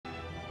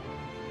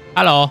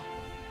Hello.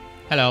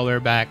 Hello, we're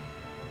back.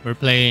 We're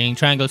playing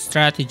Triangle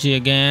Strategy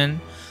again.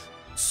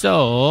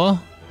 So,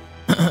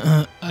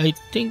 I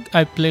think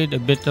I played a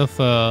bit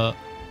of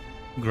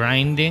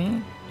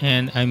grinding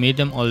and I made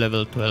them all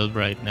level 12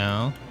 right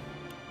now.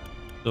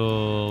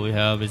 So, we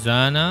have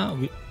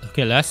Izana.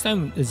 Okay, last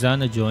time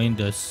Izana joined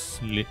us,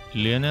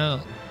 Lionel,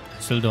 I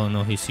still don't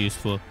know he's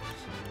useful.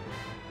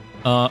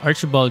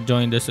 Archibald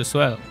joined us as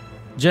well.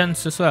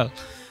 Jens as well.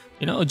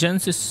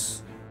 Jens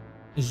is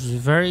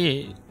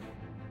very,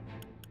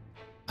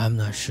 I'm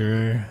not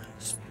sure.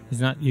 He's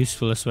not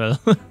useful as well.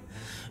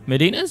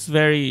 Medina's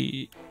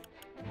very.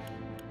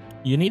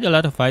 You need a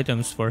lot of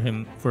items for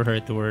her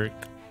to work.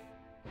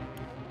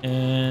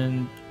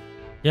 And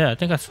yeah, I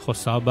think that's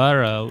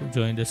Hosabara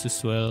joined us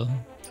as well.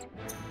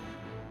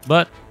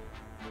 But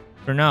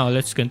for now,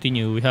 let's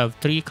continue. We have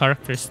 3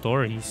 character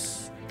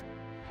stories.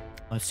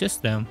 It's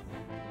just them.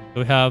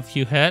 We have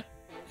Hughette.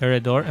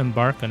 Heredor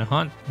embark on a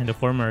hunt, and the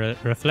former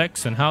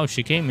reflects on how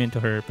she came into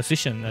her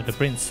position at the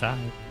prince's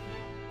side.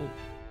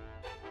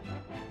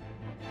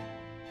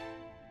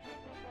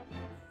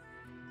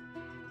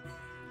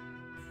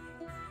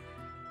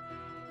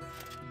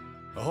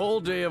 A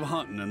whole day of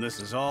hunting, and this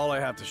is all I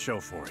have to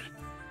show for it.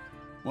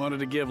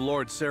 Wanted to give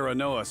Lord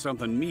Serenoa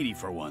something meaty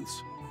for once.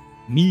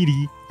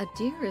 Meaty. A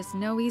deer is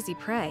no easy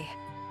prey.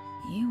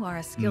 You are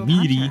a skilled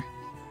Meaty. hunter.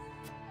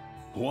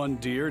 1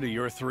 deer to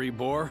your 3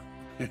 boar?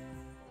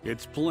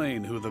 It's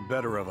plain who the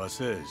better of us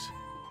is.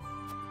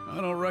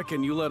 I don't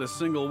reckon you let a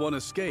single one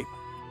escape.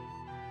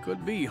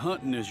 Could be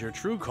hunting is your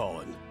true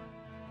calling.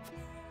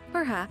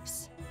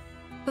 Perhaps.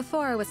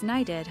 Before I was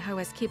knighted, I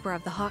was keeper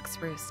of the Hawk's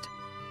Roost.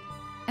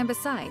 And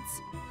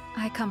besides,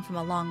 I come from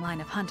a long line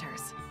of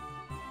hunters.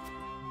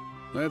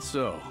 That's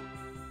so.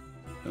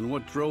 And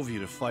what drove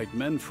you to fight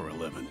men for a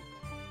living?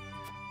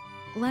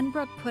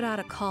 Lenbrook put out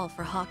a call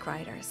for Hawk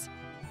Riders,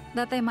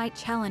 that they might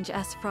challenge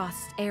S.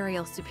 Frost's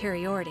aerial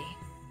superiority.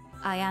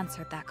 I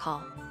answered that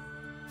call.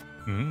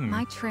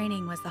 My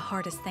training was the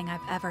hardest thing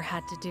I've ever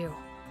had to do.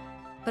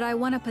 But I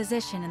won a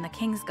position in the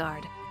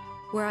Kingsguard,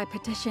 where I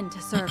petitioned to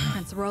serve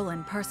Prince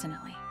Roland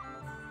personally.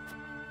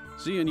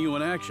 Seeing you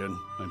in action,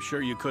 I'm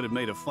sure you could have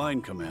made a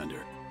fine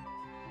commander.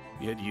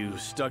 Yet you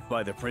stuck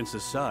by the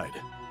prince's side.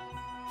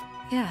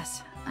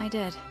 Yes, I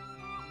did.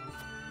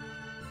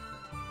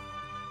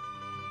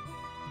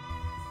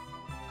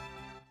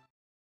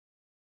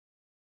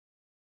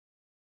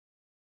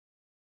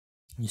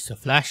 It's a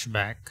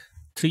flashback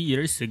 3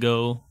 years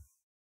ago.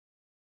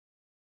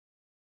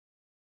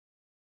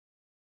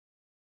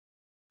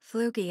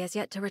 Flugy has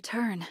yet to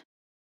return.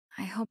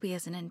 I hope he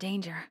isn't in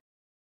danger.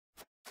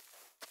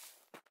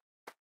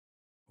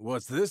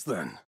 What's this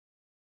then?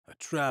 A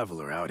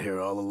traveler out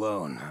here all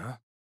alone, huh?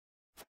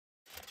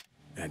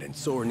 And in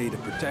sore need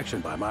of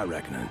protection by my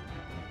reckoning.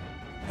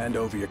 Hand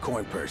over your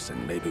coin purse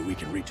and maybe we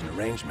can reach an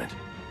arrangement.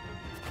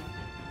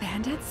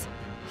 Bandits?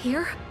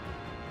 Here?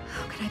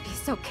 How could I be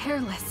so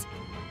careless?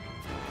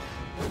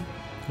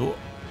 Oh,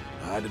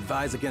 I'd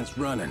advise against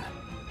running.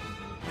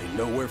 Ain't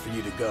nowhere for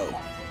you to go.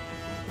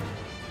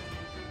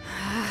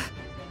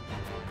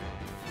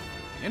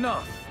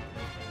 Enough!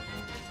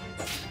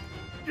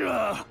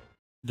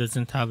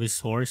 doesn't have his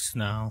horse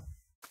now.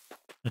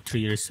 3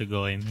 years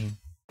ago, I mean.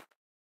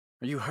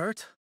 Are you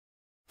hurt?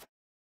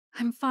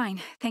 I'm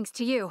fine, thanks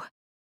to you.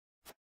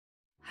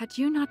 Had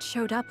you not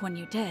showed up when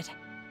you did,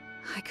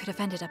 I could have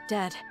ended up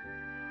dead.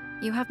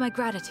 You have my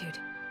gratitude.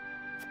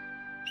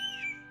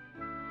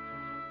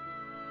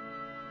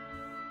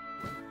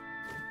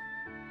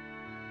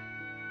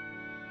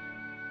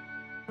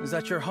 Is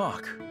that your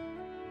hawk?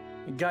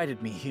 It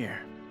guided me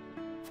here.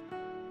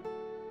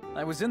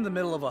 I was in the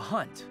middle of a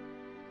hunt,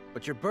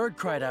 but your bird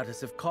cried out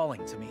as if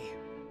calling to me.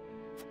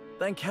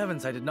 Thank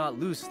heavens I did not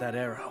loose that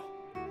arrow.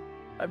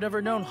 I've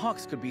never known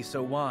hawks could be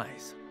so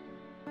wise.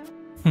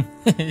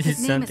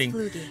 His name is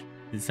Flugy,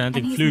 It's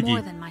something and he's flugy.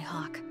 more than my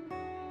hawk.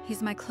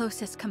 He's my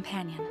closest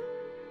companion.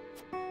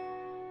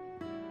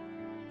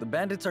 The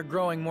bandits are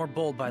growing more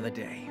bold by the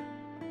day.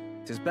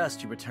 'Tis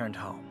best you returned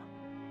home.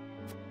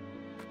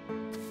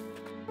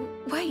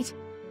 Wait!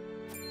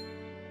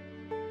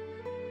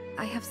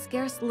 I have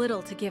scarce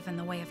little to give in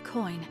the way of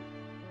coin,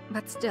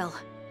 but still,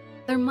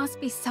 there must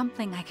be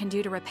something I can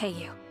do to repay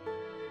you.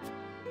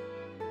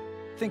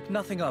 Think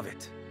nothing of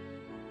it.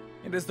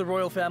 It is the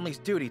royal family's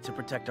duty to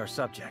protect our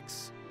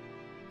subjects.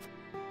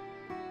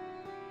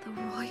 The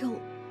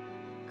royal...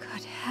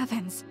 Good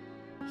heavens!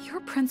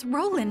 You're Prince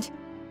Roland!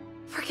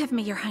 Forgive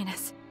me, Your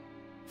Highness.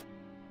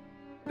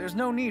 There's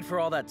no need for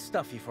all that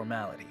stuffy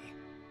formality.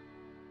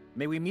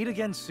 May we meet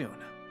again soon.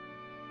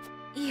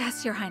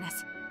 Yes, Your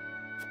Highness.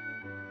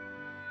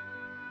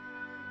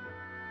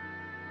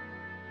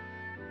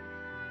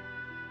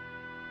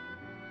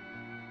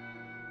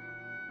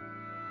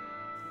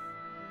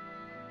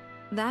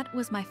 That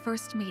was my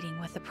first meeting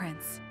with the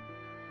prince.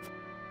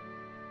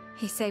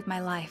 He saved my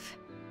life,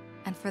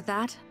 and for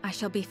that, I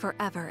shall be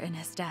forever in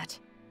his debt.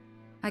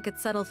 I could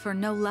settle for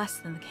no less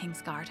than the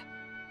Kingsguard.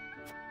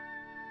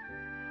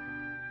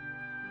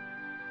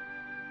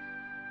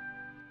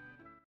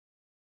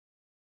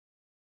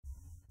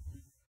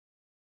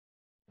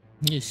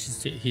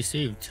 Yes, he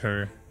saved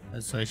her.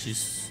 That's why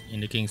she's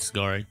in the King's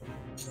Guard.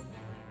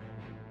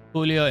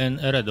 Julio and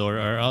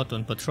Erador are out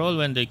on patrol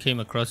when they came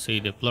across a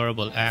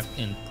deplorable act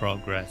in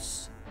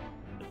progress.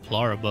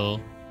 Deplorable.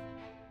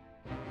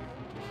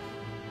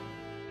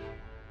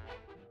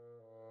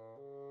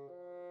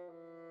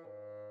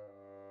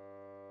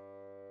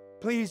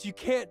 Please, you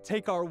can't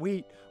take our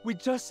wheat. We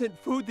just sent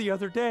food the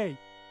other day.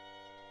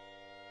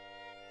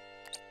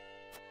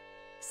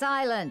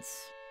 Silence!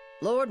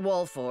 Lord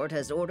Walford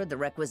has ordered the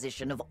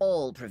requisition of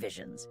all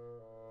provisions.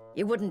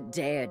 You wouldn't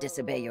dare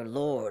disobey your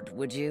lord,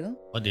 would you?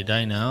 What did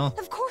I know?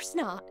 Of course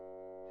not.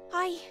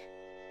 I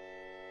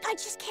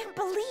just can't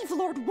believe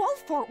Lord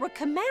Walford would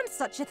command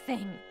such a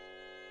thing.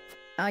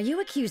 Are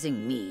you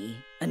accusing me,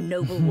 a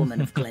noble woman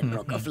of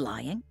Glenbrook, of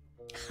lying?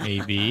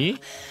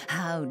 Maybe.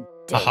 How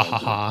dare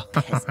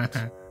you,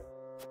 peasant.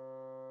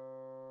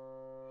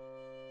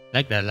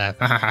 Like that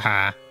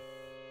laugh.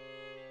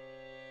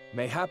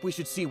 Mayhap we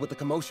should see what the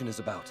commotion is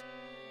about.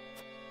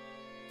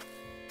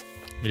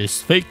 It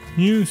is fake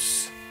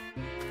news.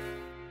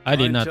 I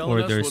did Mind not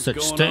telling us order what's such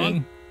going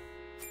thing.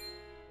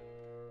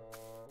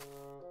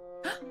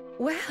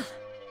 Well,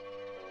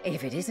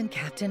 if it isn't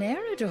Captain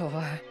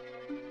Erador.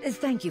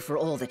 Thank you for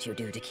all that you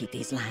do to keep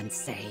these lands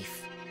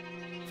safe.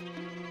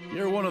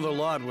 You're one of the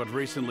lot what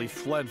recently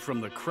fled from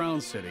the Crown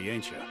City,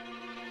 ain't you?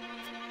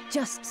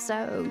 Just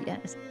so,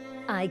 yes.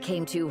 I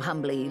came to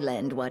humbly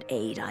lend what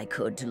aid I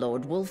could to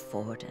Lord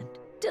Wolford and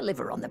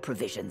deliver on the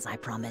provisions I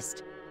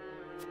promised.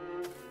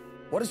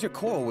 What is your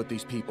quarrel with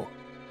these people?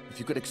 If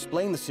you could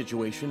explain the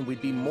situation,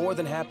 we'd be more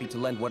than happy to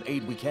lend what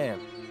aid we can.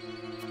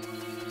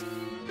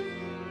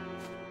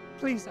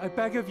 Please, I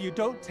beg of you,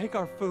 don't take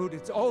our food.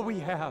 It's all we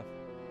have.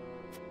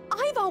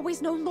 I've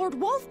always known Lord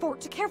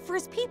Walford to care for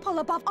his people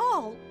above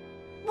all.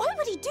 Why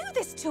would he do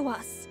this to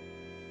us?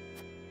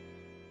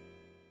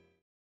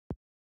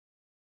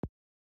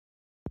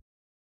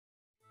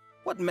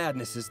 What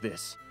madness is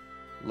this?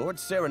 Lord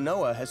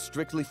Serenoa has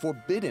strictly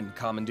forbidden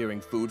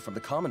commandeering food from the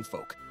common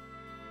folk.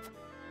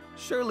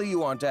 Surely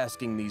you aren't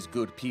asking these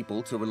good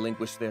people to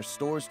relinquish their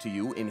stores to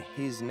you in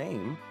his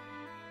name?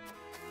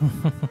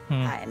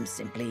 I'm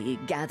simply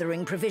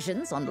gathering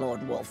provisions on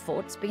Lord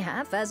Walford's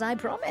behalf, as I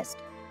promised.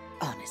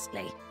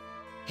 Honestly,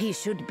 he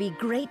should be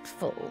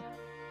grateful.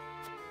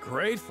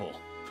 Grateful?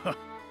 Huh.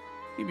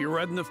 He'd be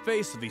red in the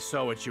face if he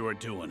saw what you were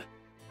doing.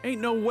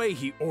 Ain't no way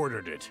he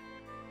ordered it.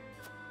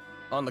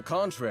 On the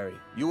contrary,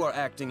 you are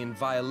acting in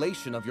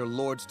violation of your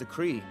lord's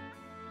decree.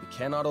 We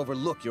cannot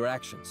overlook your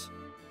actions.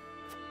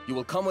 You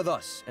will come with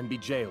us and be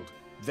jailed.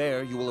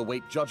 There you will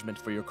await judgment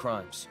for your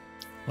crimes.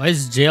 Why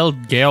is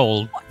jailed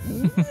Geralt?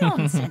 What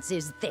nonsense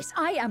is this?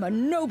 I am a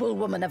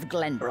noblewoman of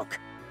Glenbrook.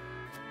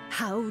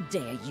 How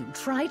dare you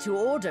try to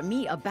order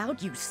me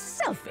about, you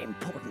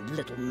self-important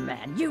little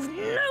man? You've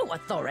no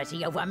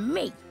authority over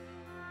me.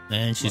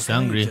 Man, she's Look, I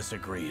ain't hungry.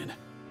 disagreeing.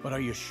 But are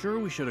you sure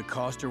we should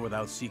accost her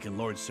without seeking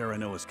Lord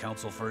Serenoa's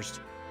counsel first?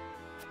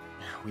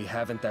 We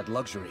haven't that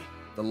luxury.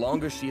 The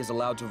longer she is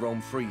allowed to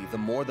roam free, the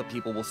more the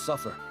people will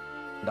suffer,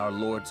 and our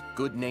lord's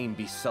good name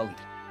be sullied.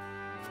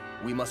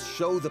 We must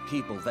show the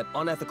people that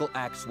unethical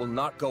acts will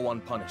not go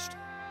unpunished.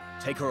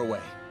 Take her away.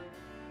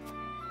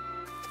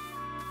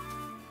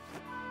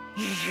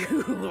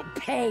 You will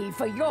pay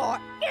for your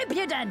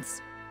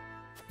impudence!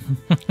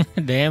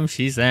 Damn,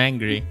 she's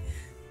angry.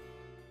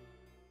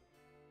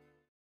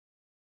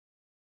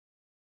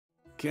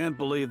 Can't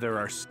believe there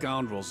are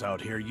scoundrels out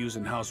here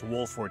using House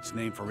Wolford's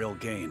name for ill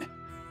gain.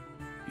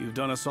 You've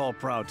done us all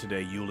proud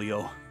today,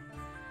 Julio.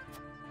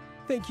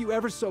 Thank you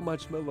ever so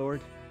much, my lord.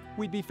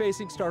 We'd be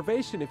facing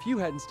starvation if you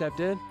hadn't stepped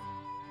in.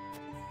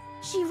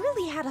 She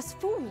really had us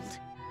fooled.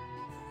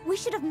 We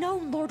should have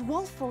known Lord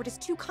Walford is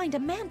too kind a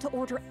man to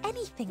order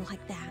anything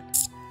like that.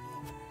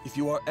 If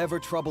you are ever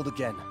troubled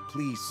again,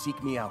 please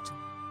seek me out.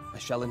 I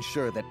shall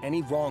ensure that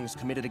any wrongs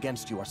committed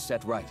against you are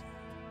set right.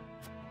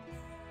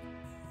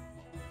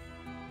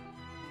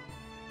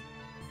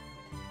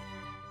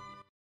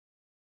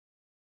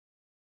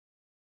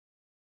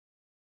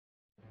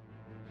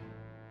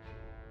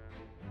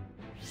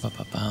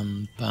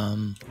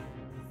 Ba-ba-bam-bam.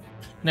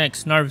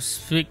 Next, Narv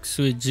speaks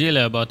with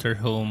Jilla about her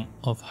home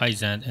of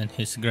Hyzant and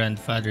his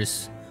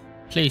grandfather's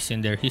place in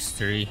their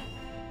history.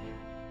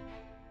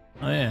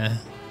 Oh yeah.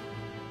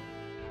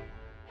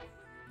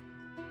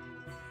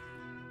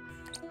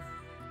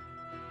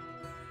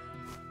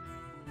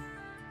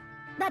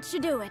 That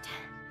should do it.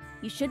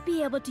 You should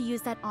be able to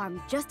use that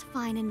arm just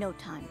fine in no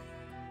time.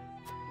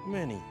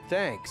 Many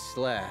thanks,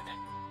 lad.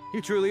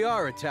 You truly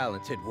are a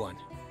talented one.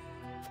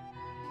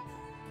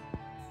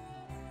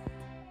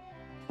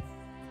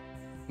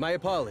 My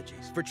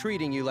apologies for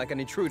treating you like an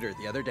intruder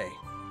the other day.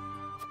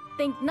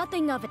 Think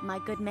nothing of it, my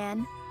good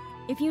man.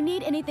 If you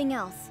need anything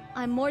else,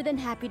 I'm more than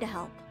happy to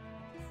help.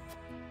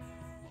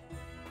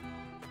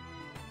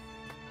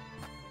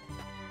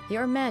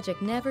 Your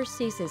magic never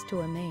ceases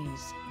to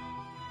amaze.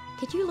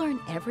 Did you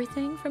learn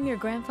everything from your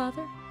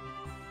grandfather?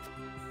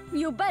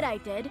 You bet I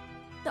did.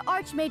 The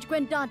Archmage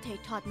Grandante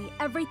taught me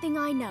everything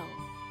I know.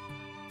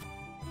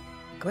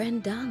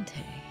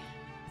 Grandante.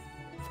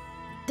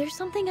 There's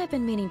something I've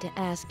been meaning to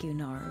ask you,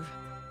 Narv.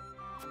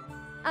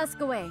 Ask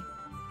away.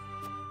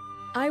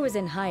 I was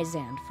in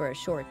Hyzand for a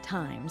short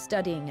time,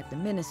 studying at the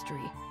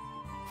Ministry.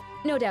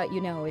 No doubt you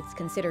know it's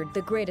considered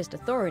the greatest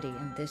authority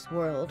in this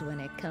world when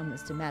it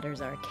comes to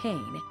matters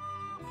arcane.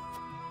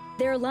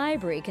 Their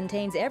library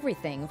contains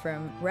everything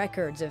from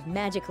records of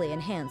magically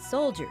enhanced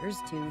soldiers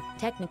to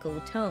technical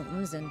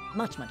tomes and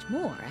much, much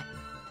more.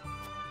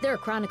 Their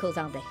chronicles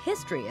on the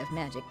history of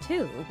magic,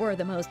 too, were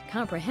the most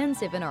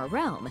comprehensive in our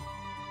realm.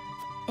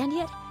 And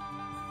yet,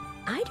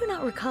 I do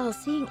not recall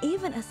seeing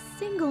even a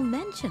single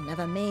mention of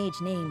a mage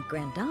named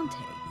Grandante.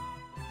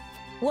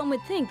 One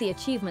would think the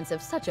achievements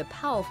of such a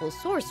powerful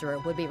sorcerer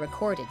would be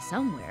recorded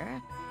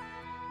somewhere.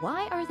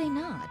 Why are they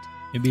not?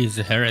 Maybe he's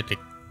a heretic.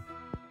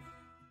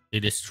 They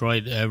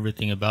destroyed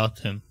everything about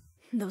him.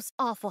 Those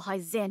awful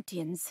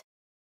Hyzantians.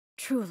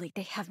 Truly,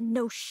 they have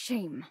no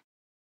shame.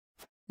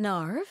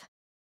 Narv?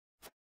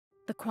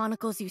 The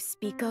chronicles you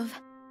speak of?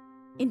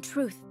 In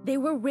truth, they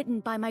were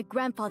written by my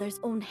grandfather's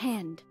own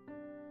hand.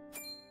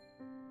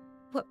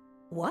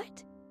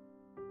 What?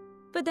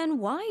 But then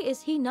why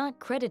is he not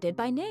credited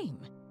by name?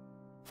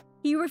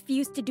 He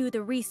refused to do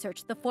the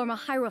research the former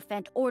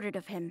Hierophant ordered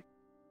of him,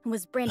 and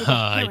was branded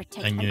a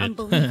heretic and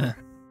unbeliever.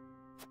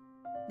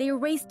 They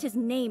erased his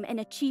name and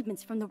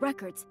achievements from the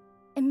records,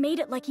 and made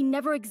it like he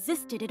never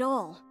existed at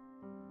all.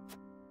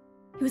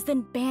 He was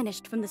then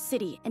banished from the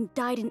city and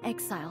died in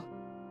exile,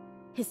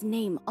 his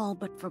name all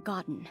but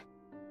forgotten.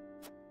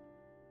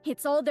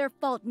 It's all their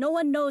fault no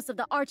one knows of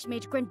the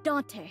Archmage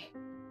Grandante.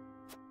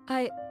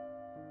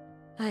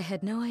 I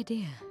had no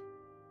idea.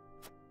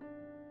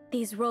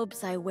 These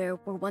robes I wear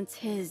were once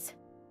his.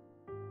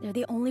 They're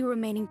the only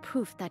remaining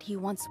proof that he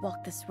once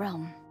walked this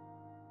realm.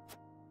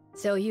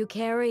 So you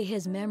carry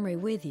his memory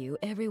with you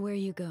everywhere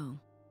you go?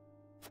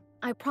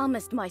 I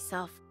promised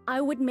myself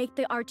I would make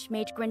the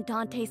Archmage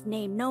Grandante's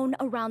name known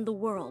around the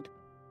world.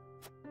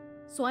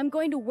 So I'm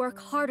going to work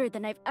harder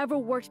than I've ever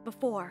worked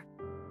before,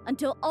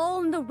 until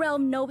all in the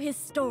realm know his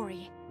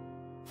story.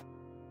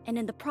 And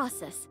in the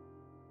process,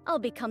 I'll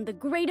become the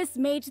greatest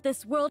mage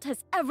this world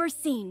has ever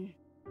seen.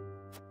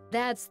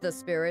 That's the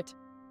spirit.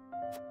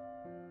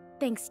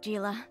 Thanks,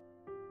 Gila.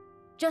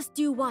 Just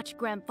you watch,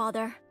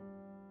 Grandfather.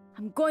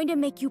 I'm going to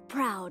make you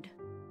proud.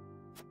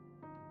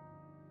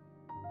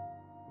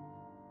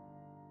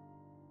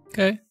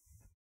 Okay.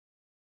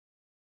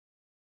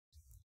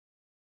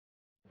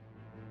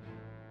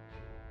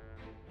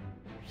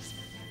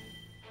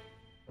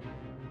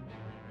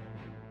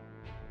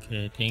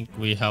 Okay, I think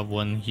we have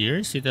one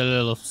here.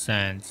 Citadel of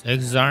Sands.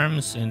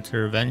 Exarm's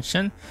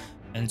intervention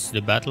ends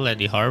the battle at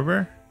the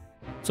harbor.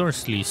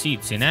 Sorcery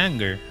seats in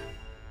anger.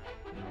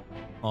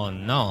 Oh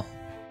no.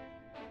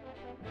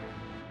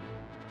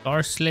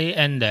 Torsley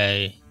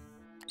Ende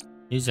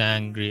is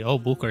angry. Oh,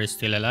 Booker is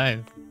still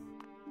alive.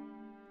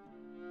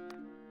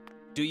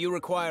 Do you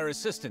require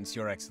assistance,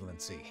 Your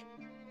Excellency?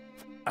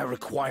 I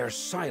require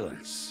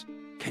silence.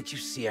 Can't you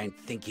see I'm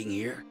thinking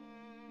here?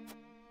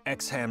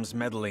 Exham's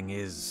meddling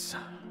is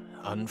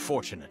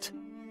unfortunate.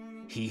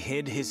 He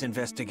hid his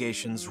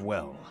investigations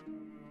well.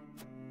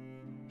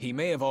 He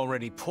may have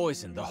already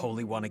poisoned the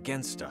Holy One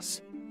against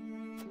us.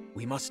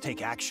 We must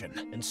take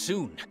action, and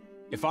soon.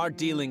 If our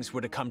dealings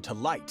were to come to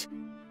light,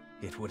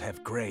 it would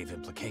have grave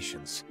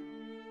implications.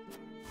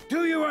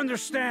 Do you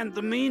understand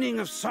the meaning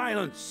of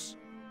silence?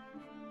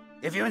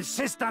 If you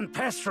insist on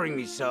pestering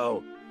me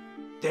so,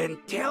 then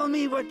tell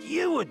me what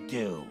you would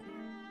do.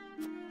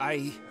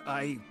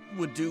 I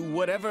would do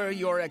whatever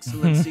Your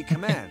Excellency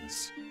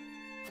commands.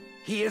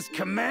 He is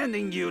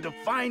commanding you to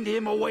find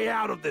him a way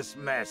out of this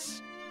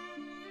mess.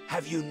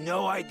 Have you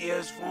no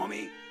ideas for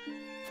me?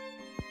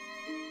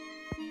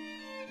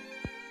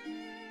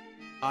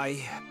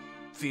 I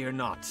fear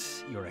not,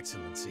 Your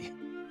Excellency.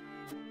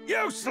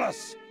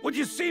 Useless! Would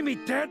you see me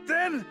dead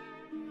then?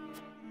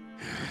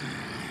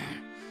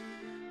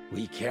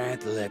 We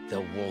can't let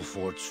the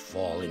Wolforts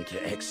fall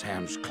into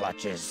Exham's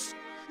clutches.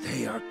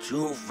 They are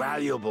too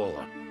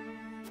valuable.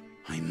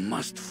 I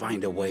must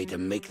find a way to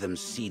make them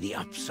see the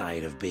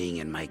upside of being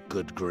in my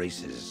good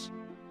graces.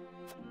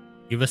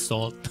 Give us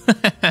salt.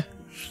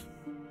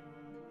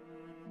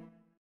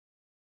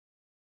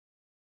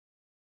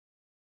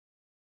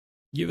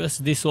 Give us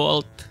the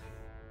salt.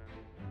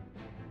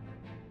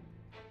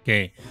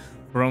 Okay.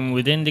 From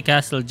within the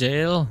castle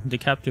jail, the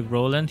captive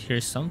Roland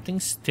hears something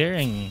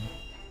stirring.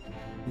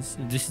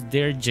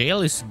 Their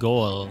jail is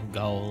Goal.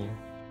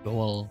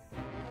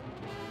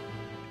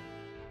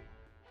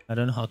 I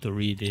don't know how to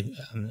read it.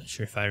 I'm not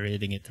sure if I'm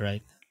reading it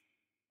right.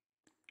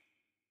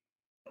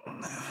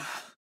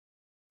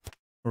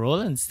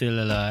 Roland's still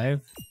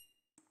alive.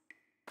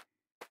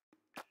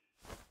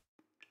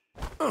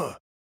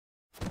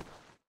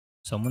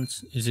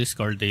 Is this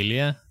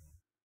Cordelia?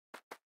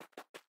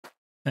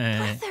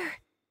 Brother!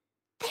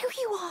 There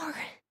you are!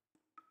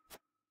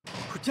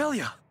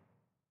 Cordelia!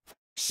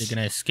 You're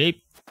gonna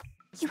escape?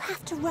 You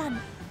have to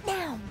run,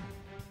 now!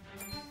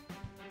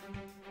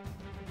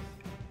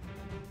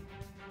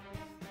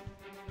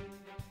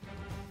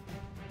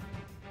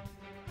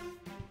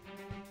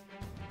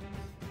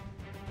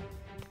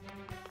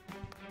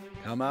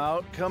 Come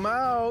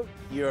out,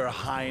 Your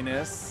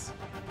Highness.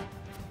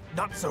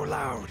 Not so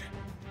loud.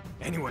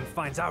 Anyone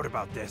finds out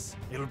about this,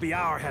 it'll be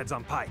our heads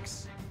on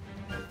pikes.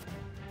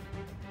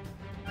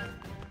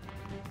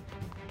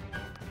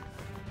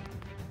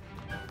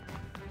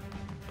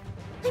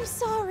 I'm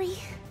sorry.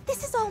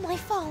 This is all my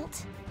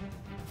fault.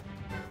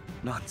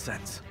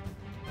 Nonsense.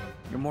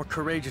 You're more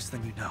courageous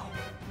than you know.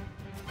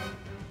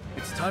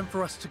 It's time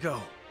for us to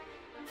go.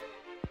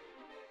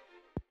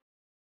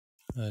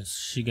 Is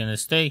she gonna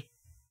stay?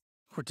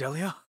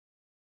 Cordelia?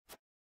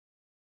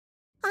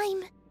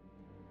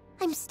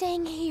 I'm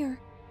staying here.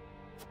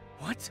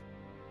 What?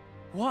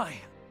 Why?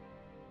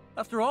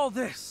 After all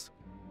this?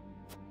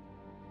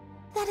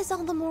 That is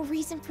all the more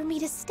reason for me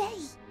to stay.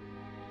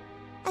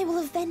 I will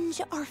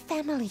avenge our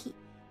family.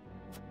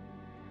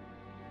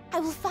 I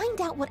will find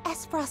out what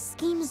Esfrost's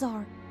schemes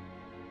are.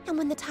 And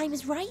when the time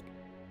is right,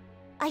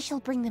 I shall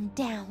bring them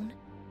down.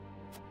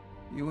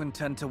 You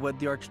intend to wed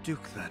the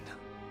Archduke, then?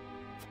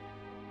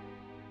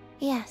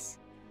 Yes.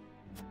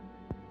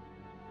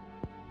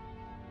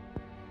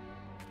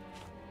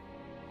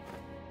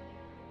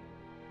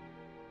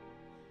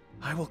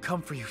 I will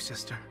come for you,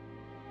 sister.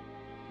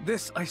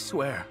 This I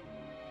swear.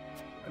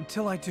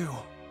 Until I do,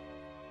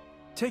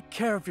 take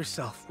care of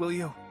yourself, will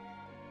you?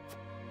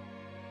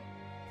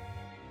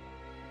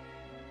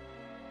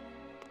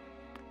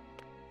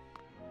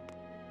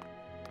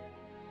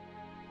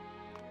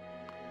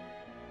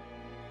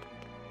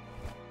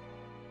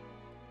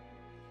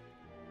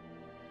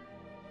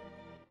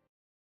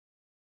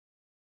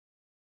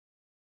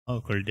 Oh,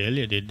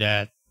 Cordelia did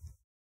that.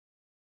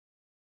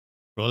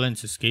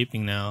 Roland's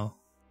escaping now.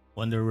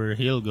 Wonder where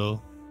he'll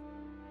go.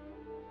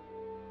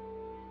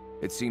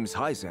 It seems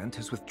Hyzant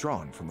has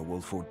withdrawn from the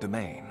Wolford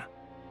domain.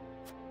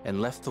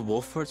 And left the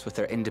Wolfords with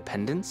their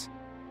independence?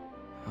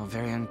 How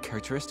very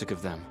uncharacteristic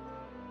of them.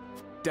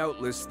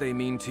 Doubtless they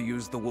mean to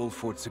use the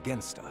Wolfords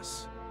against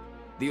us.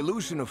 The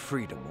illusion of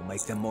freedom will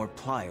make them more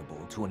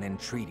pliable to an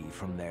entreaty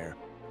from their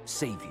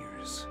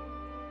saviors.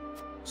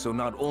 So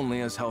not only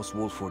has House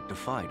Wolford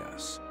defied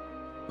us,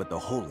 but the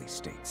Holy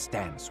State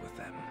stands with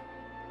them.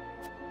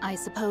 I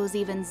suppose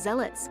even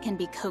zealots can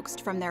be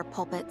coaxed from their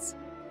pulpits.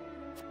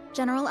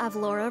 General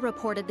Avlora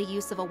reported the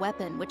use of a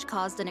weapon which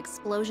caused an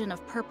explosion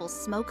of purple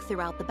smoke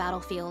throughout the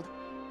battlefield.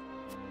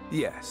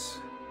 Yes,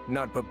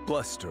 not but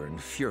bluster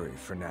and fury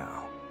for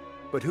now.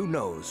 But who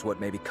knows what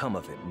may become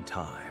of it in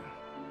time.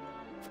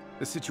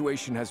 The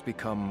situation has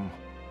become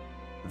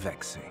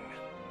vexing.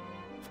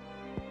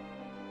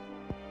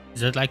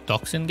 Is that like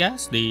toxin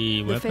gas,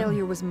 the weapon? The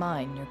failure was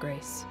mine, Your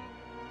Grace.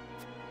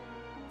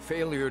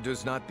 Failure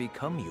does not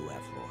become you,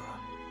 Avlora.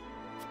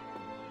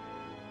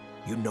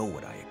 You know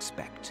what I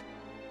expect.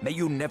 May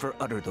you never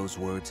utter those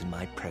words in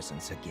my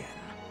presence again.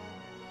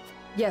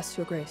 Yes,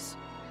 Your Grace.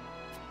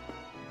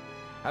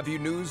 Have you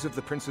news of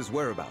the prince's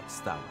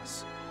whereabouts,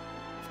 Thalas?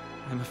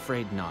 I'm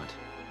afraid not.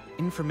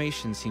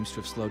 Information seems to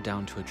have slowed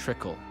down to a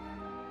trickle.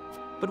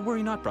 But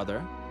worry not,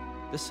 brother.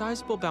 The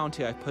sizable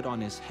bounty I put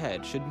on his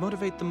head should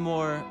motivate the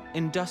more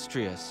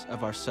industrious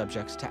of our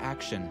subjects to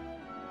action.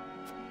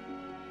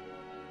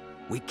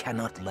 We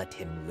cannot let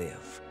him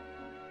live.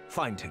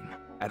 Find him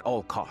at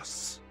all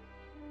costs.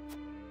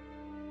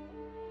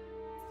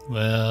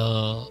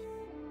 Well,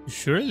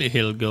 surely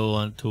he'll go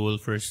on to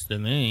Wolfer's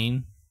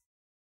domain.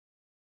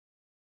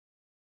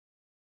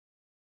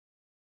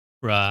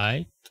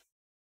 Right?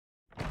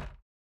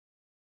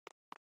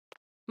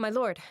 My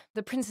lord,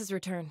 the prince has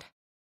returned.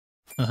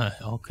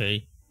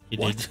 Okay, he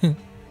What? did.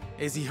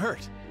 Is he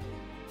hurt?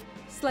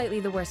 Slightly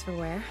the worse for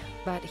wear,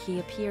 but he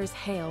appears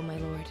hale, my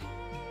lord.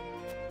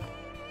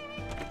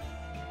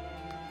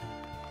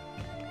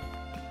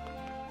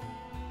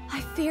 I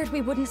feared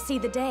we wouldn't see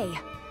the day.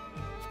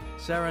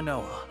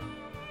 Saranoa,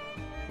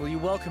 will you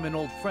welcome an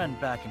old friend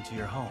back into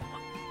your home?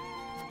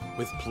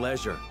 With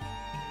pleasure.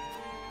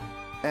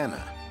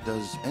 Anna,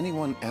 does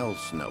anyone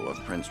else know of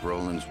Prince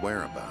Roland's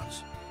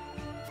whereabouts?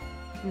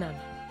 None.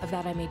 Of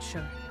that I made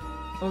sure.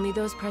 Only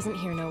those present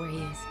here know where he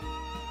is.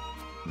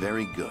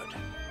 Very good.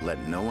 Let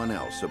no one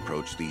else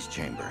approach these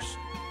chambers.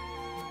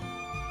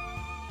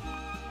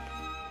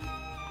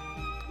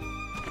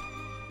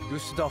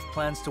 Gustave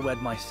plans to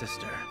wed my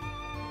sister.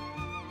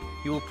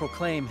 He will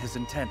proclaim his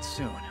intent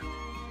soon.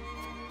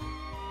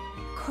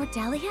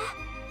 Cordelia?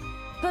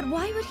 But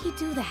why would he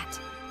do that?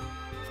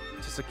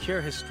 To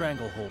secure his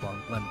stranglehold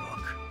on Glenbrook.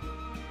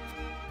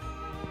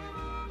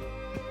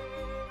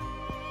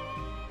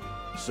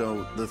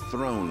 So, the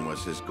throne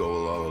was his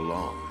goal all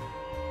along.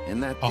 In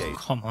that case... Oh,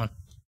 come on.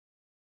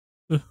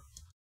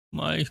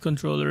 My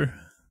controller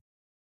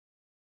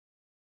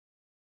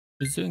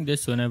is doing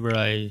this whenever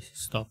I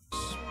stop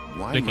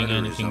clicking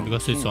anything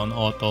because it's on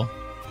auto.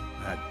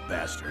 That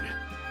bastard.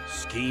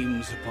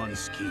 Schemes upon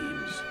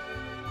schemes.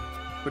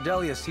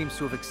 Cordelia seems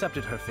to have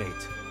accepted her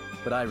fate,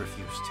 but I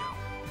refuse to.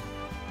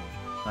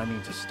 I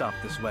mean to stop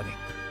this wedding.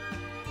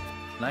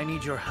 And I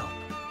need your help.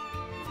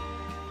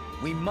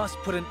 We must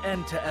put an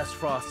end to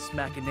Esfrost's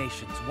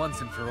machinations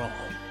once and for all.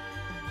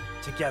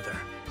 Together.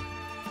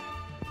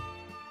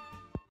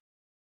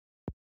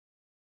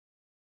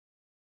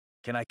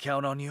 Can I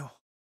count on you?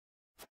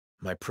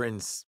 My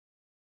prince,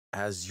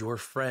 as your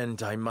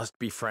friend, I must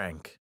be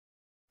frank.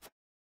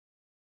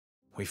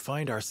 We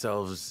find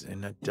ourselves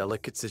in a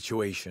delicate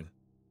situation.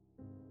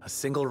 A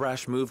single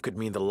rash move could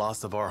mean the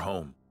loss of our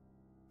home.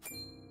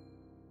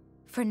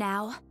 For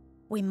now,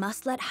 we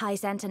must let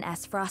Hyzant and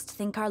Esfrost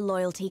think our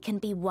loyalty can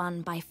be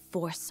won by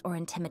force or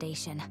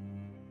intimidation.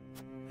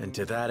 And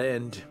to that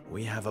end,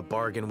 we have a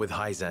bargain with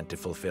Hyzant to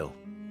fulfill.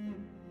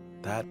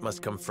 That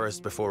must come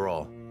first before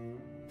all.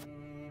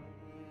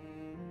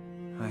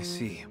 I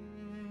see.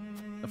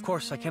 Of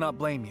course, I cannot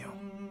blame you.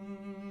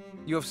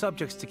 You have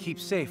subjects to keep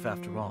safe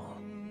after all.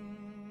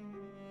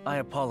 I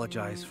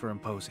apologize for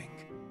imposing.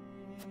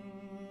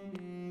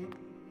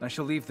 I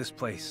shall leave this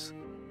place.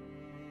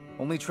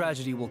 Only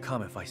tragedy will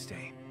come if I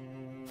stay.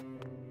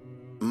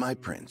 My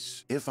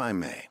prince, if I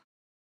may.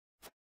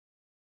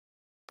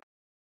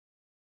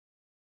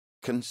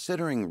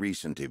 Considering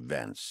recent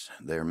events,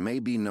 there may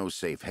be no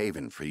safe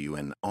haven for you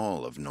in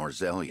all of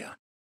Norzelia.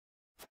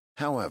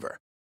 However,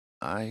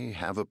 I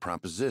have a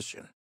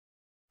proposition.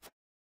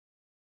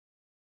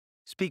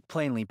 Speak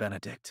plainly,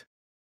 Benedict.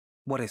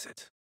 What is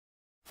it?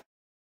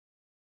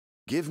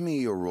 Give me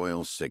your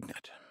royal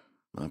signet.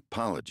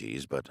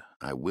 Apologies, but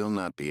I will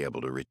not be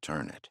able to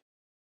return it.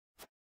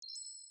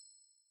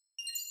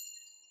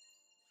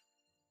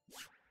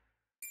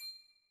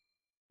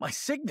 My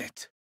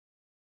signet!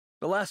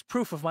 The last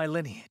proof of my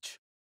lineage.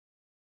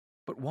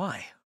 But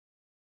why?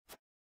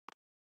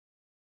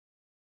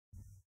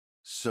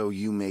 So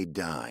you may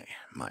die,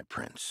 my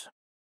prince.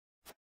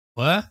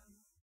 What?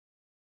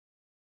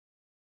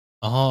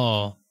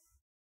 Oh.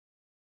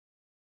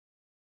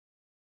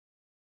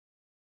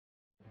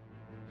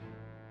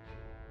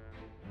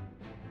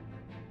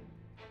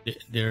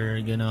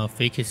 They're gonna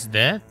fake his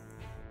death?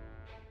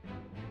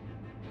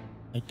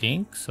 I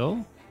think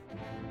so.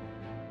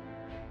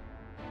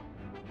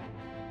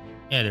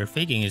 Yeah, they're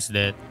faking his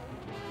death.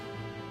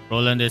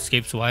 Roland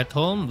escapes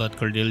Whiteholm, but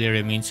Cordelia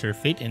remains her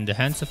fate in the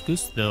hands of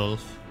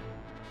Gustulf.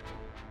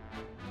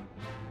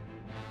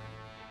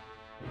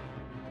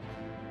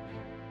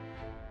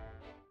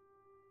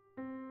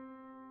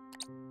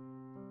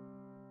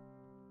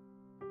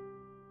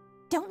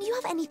 Don't you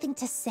have anything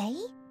to say?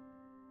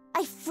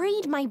 I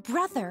freed my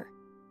brother.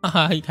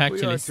 He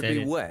actually we are said to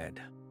be it.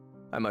 wed.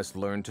 I must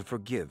learn to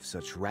forgive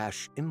such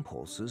rash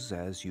impulses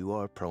as you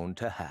are prone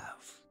to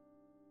have.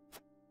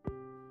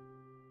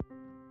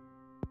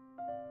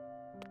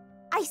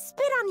 I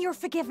spit on your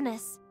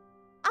forgiveness.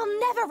 I'll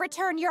never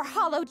return your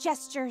hollow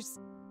gestures.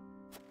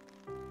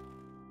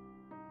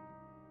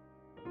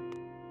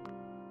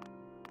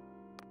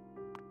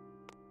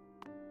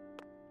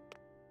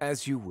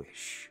 As you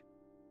wish.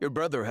 Your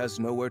brother has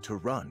nowhere to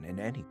run in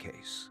any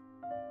case.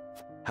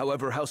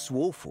 However, House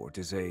Wolford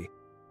is a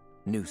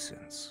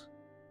nuisance.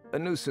 A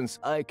nuisance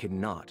I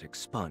cannot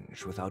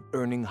expunge without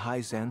earning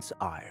Hyzant's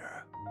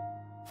ire.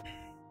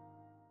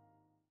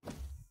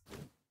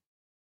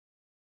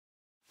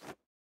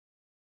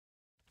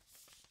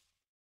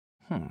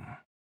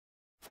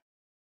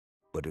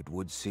 But it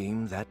would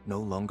seem that no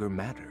longer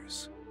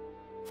matters.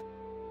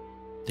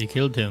 They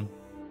killed him.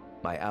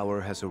 My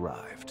hour has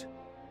arrived.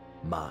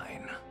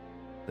 Mine.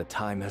 The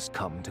time has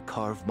come to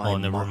carve my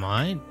never mark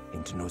mind.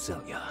 into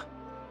Norzelia.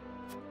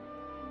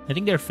 I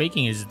think they're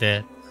faking his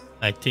death.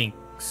 I think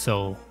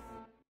so.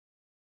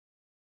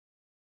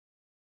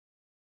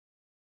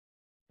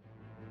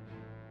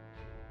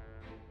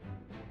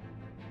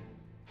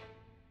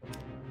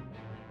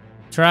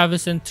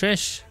 Travis and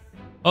Trish.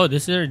 Oh,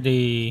 these are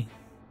the...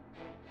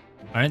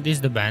 Aren't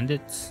these the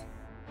bandits?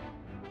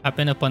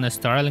 Happened upon a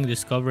startling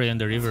discovery on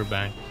the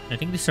riverbank. I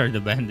think these are the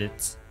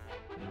bandits.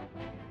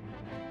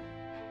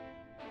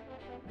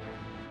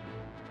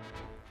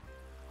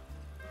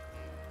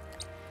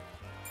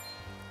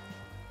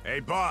 Hey,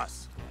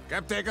 boss.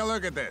 Come take a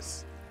look at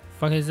this.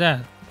 Fuck is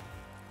that?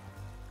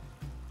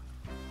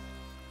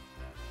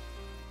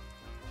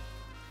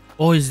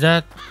 Oh, is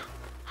that...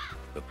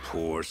 The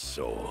poor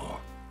soul.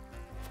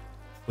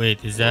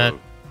 Wait, is that... Or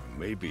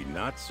maybe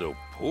not so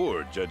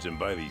poor, judging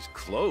by these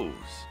clothes.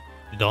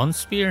 Dawn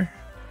Spear?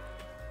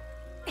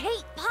 Hey,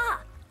 Pa!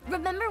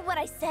 Remember what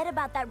I said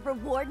about that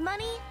reward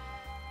money?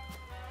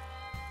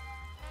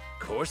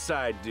 Of course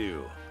I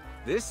do.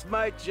 This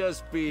might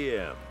just be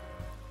him.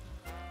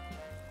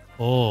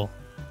 Oh.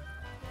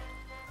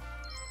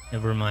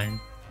 Never mind.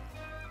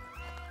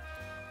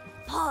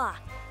 Pa,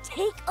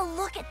 take a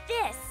look at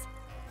this!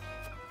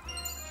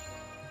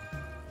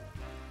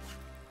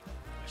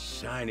 A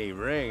shiny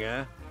ring,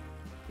 huh?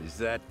 Is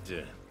that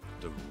the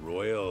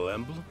royal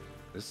emblem?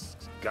 This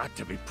has got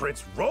to be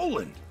Prince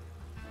Roland.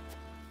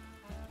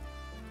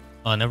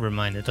 Oh, never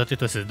mind. I thought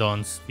it was a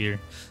Dawn Spear.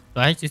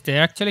 So they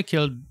actually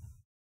killed...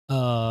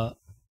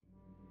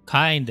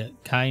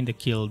 Kinda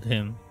killed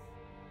him.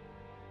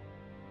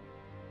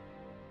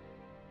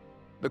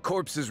 The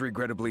corpse is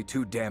regrettably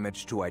too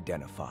damaged to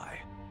identify,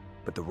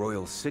 but the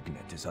royal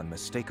signet is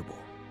unmistakable.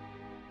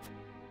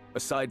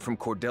 Aside from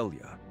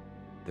Cordelia,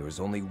 there is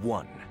only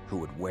one who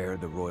would wear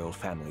the royal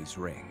family's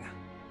ring.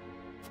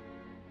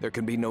 There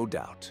can be no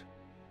doubt.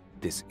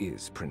 this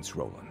is Prince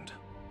Roland.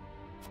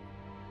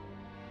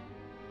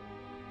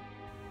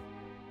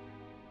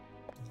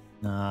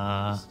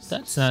 Nah,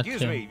 that's not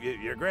Excuse him. me,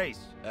 Your Grace.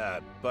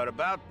 But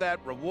about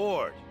that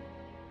reward.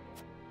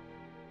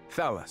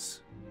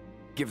 Thalas,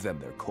 give them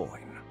their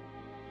coin.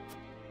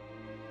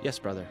 Yes,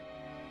 brother.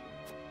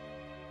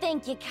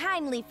 Thank you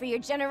kindly for your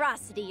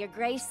generosity, Your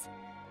Grace.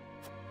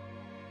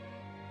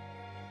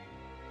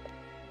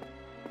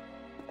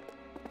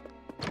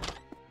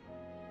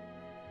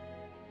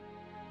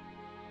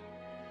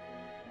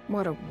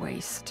 What a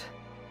waste.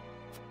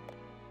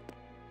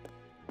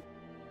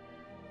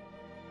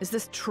 Is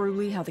this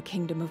truly how the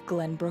kingdom of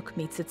Glenbrook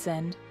meets its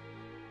end?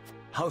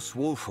 House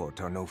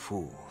Wolfort are no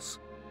fools.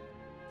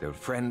 Their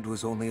friend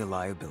was only a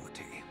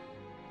liability.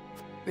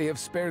 They have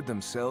spared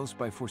themselves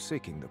by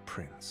forsaking the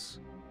prince.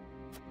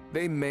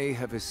 They may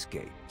have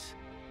escaped,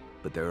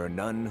 but there are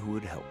none who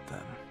would help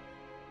them.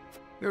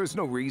 There is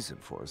no reason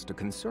for us to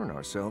concern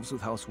ourselves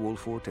with House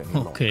Wolfort any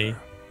longer. Okay,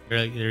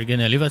 they're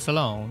gonna leave us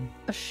alone.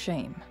 A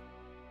shame.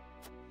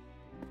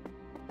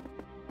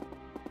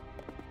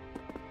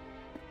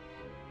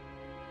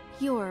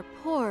 Your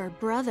poor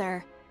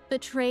brother,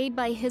 betrayed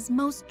by his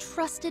most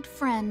trusted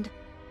friend.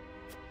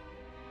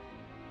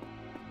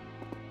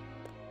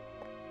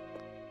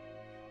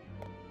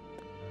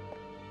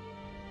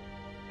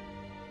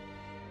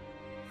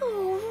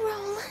 Oh,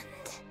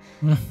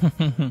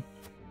 Roland.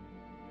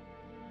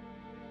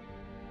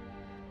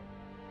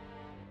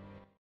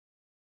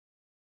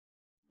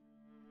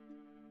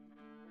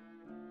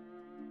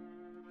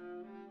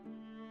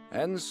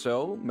 And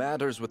so,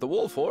 matters with the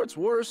Wolforts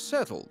were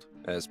settled,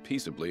 as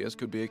peaceably as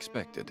could be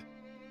expected.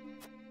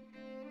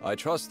 I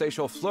trust they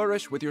shall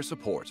flourish with your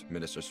support,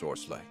 Minister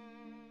Sorsley.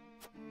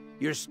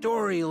 Your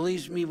story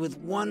leaves me with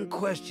one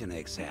question,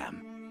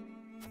 Exham.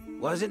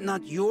 Was it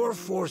not your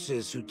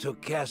forces who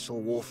took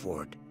Castle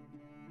Wolfort,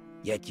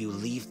 yet you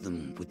leave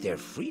them with their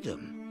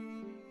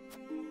freedom?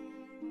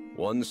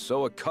 One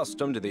so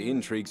accustomed to the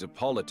intrigues of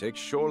politics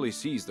surely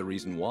sees the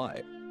reason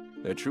why.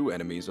 Their true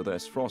enemies are the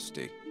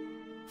Esfrosti.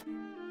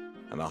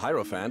 And the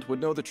Hierophant would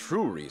know the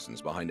true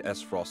reasons behind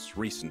Esfrost's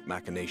recent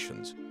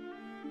machinations.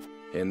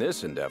 In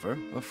this endeavor,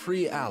 a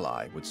free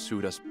ally would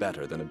suit us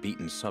better than a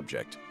beaten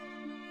subject.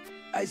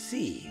 I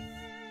see.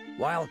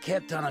 While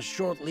kept on a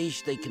short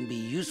leash, they can be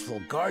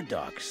useful guard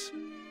dogs.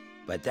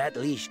 But that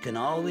leash can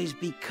always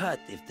be cut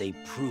if they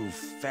prove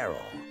feral.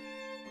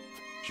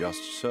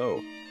 Just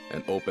so.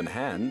 An open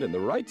hand in the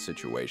right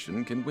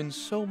situation can win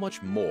so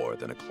much more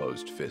than a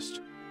closed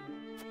fist.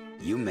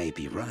 You may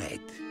be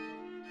right.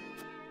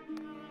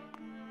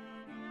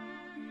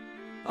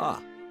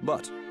 Ah,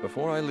 but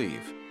before I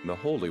leave, the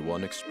Holy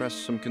One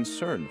expressed some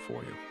concern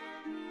for you.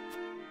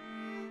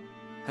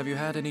 Have you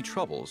had any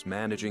troubles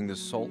managing the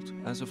salt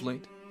as of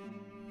late?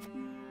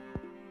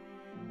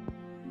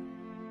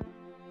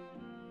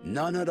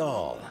 None at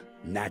all,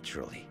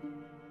 naturally.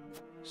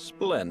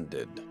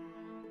 Splendid.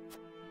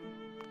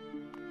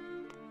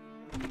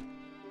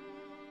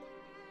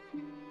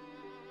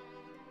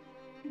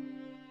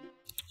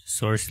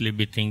 Sorsley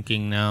be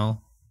thinking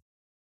now.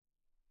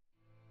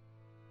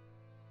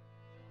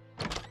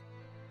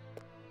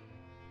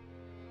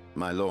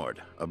 My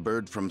lord, a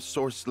bird from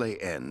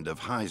Sorsley End of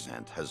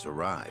Hyzant has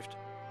arrived.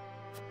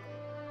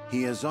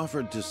 He has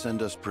offered to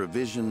send us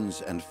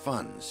provisions and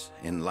funds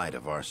in light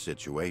of our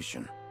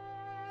situation.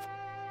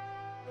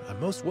 A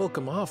most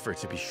welcome offer,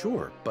 to be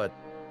sure, but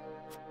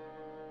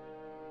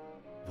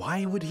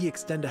why would he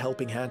extend a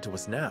helping hand to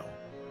us now?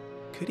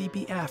 Could he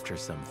be after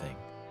something?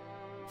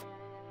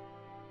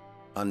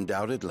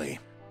 Undoubtedly.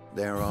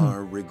 There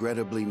are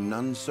regrettably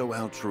none so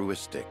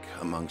altruistic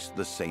amongst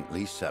the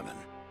Saintly Seven.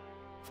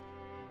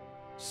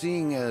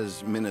 Seeing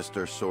as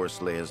Minister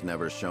Sorsley has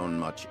never shown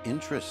much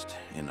interest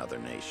in other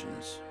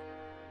nations.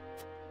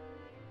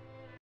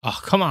 Oh,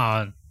 come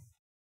on.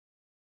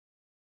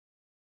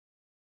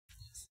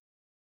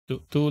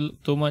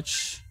 Too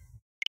much.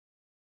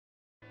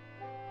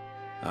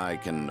 I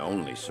can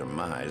only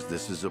surmise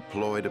this is a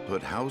ploy to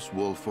put House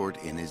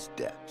Wolfort in his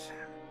debt.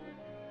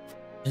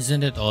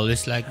 Isn't it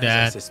always like As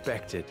that? I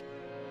suspected.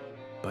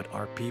 But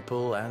our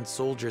people and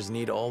soldiers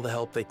need all the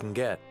help they can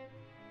get.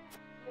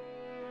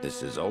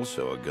 This is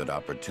also a good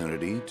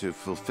opportunity to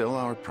fulfill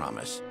our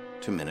promise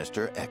to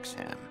Minister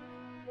Exham.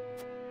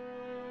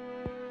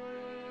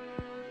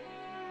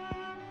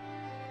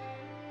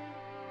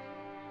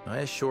 I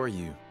assure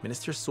you,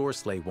 Minister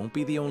Sorsley won't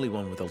be the only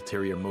one with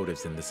ulterior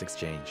motives in this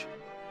exchange.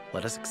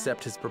 Let us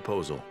accept his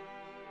proposal.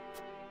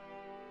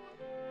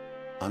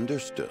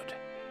 Understood.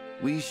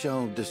 We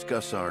shall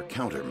discuss our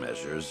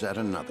countermeasures at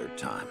another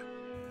time.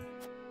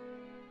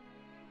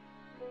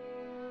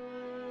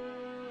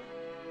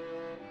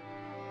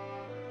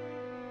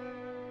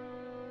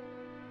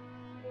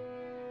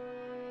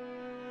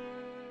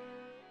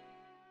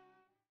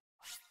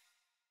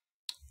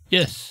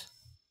 Yes.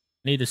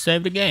 Need to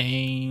save the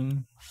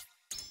game.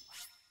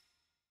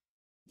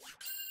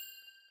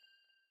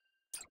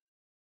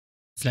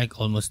 It's like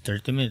almost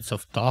 30 minutes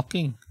of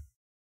talking.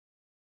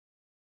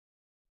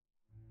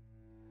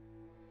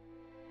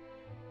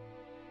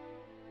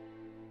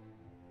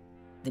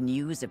 The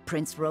news of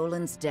Prince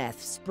Roland's death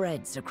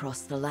spreads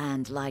across the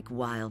land like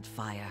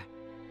wildfire.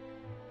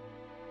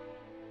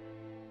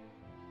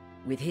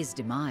 With his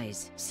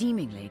demise,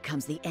 seemingly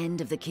comes the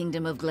end of the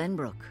Kingdom of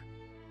Glenbrook.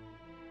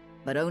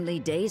 But only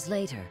days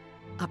later,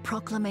 a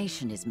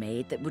proclamation is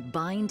made that would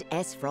bind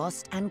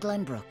Esfrost and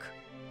Glenbrook.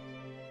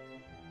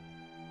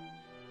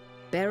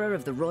 Bearer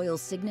of the royal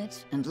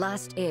signet and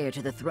last heir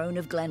to the throne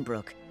of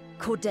Glenbrook,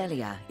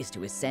 Cordelia is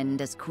to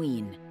ascend as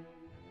queen.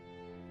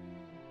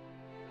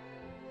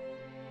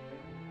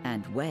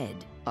 And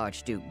wed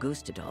Archduke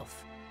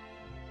Gustadolf.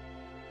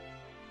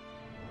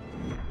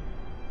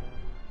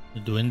 The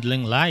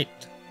dwindling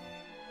light.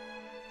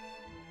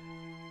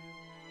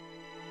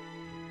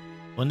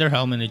 Wonder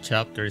how many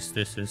chapters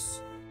this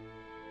is.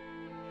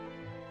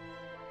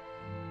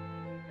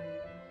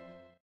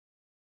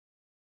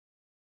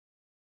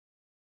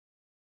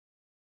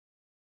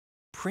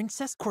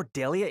 Princess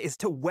Cordelia is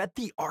to wed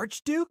the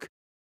Archduke?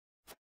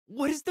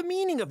 What is the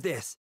meaning of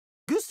this?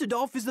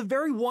 Gustadolf is the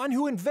very one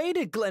who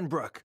invaded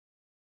Glenbrook.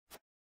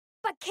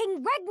 But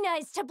King Regna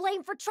is to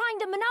blame for trying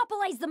to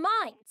monopolize the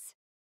mines.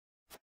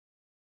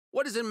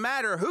 What does it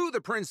matter who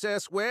the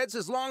princess weds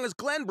as long as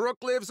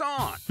Glenbrook lives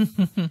on?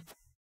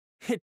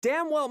 It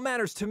damn well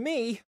matters to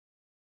me.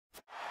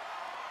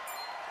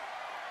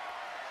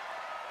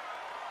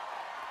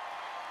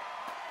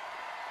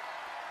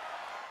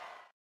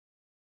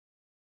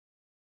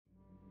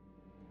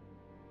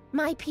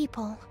 My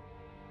people,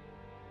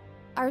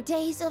 our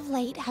days of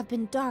late have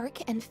been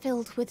dark and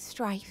filled with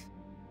strife.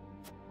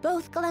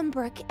 Both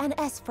Glenbrook and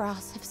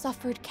Esfrost have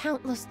suffered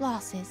countless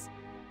losses.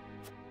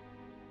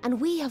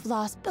 And we have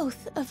lost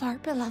both of our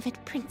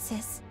beloved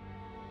princes.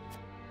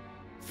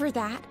 For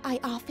that, I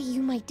offer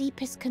you my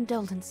deepest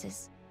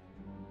condolences.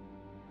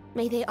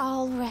 May they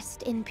all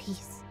rest in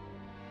peace.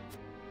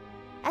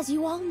 As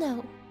you all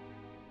know,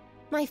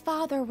 my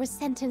father was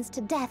sentenced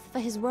to death for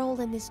his role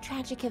in this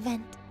tragic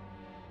event.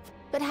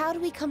 But how do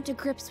we come to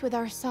grips with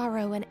our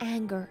sorrow and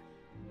anger?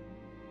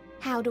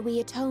 How do we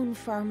atone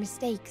for our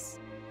mistakes?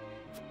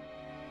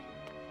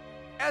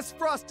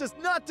 Esfrost does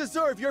not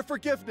deserve your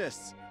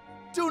forgiveness!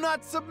 Do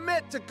not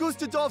submit to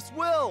Gustadolf's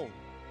will!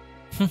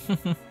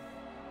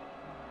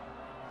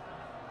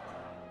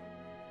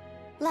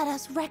 Let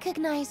us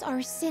recognize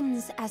our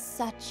sins as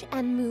such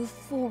and move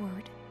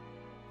forward.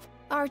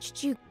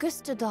 Archduke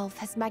Gustadolf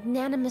has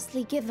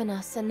magnanimously given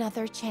us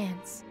another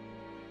chance.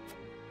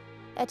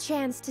 A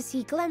chance to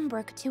see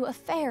Glenbrook to a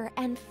fair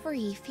and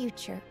free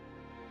future.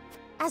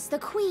 As the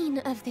queen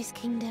of this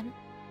kingdom,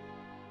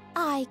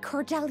 I,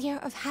 Cordelia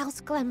of House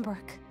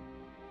Glenbrook,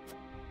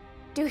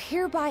 do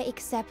hereby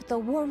accept the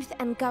warmth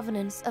and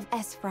governance of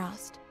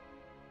Esfrost,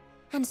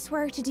 and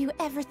swear to do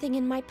everything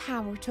in my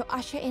power to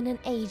usher in an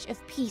age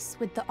of peace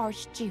with the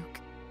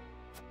Archduke.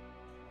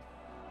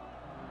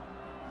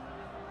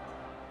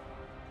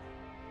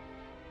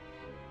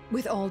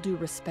 With all due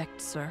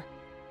respect, sir,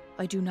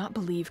 I do not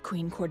believe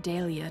Queen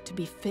Cordelia to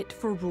be fit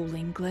for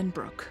ruling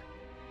Glenbrook.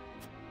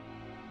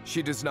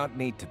 She does not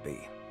need to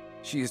be.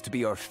 She is to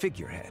be our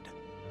figurehead,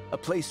 a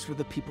place for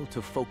the people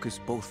to focus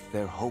both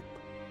their hope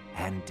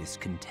and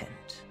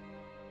discontent.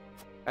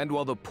 And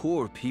while the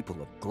poor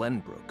people of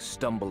Glenbrook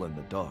stumble in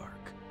the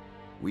dark,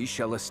 we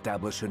shall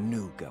establish a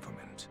new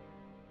government,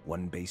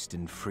 one based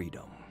in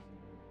freedom.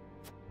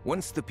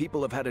 Once the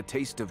people have had a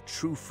taste of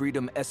true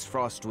freedom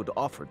Esfrost would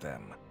offer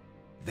them,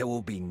 there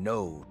will be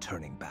no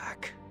turning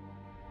back.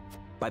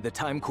 By the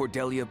time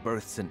Cordelia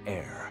births an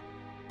heir,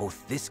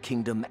 both this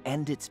kingdom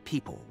and its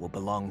people will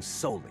belong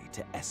solely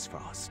to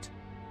Esfrost.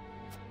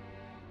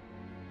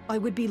 I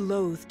would be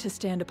loath to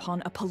stand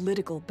upon a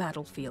political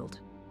battlefield.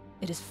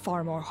 It is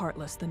far more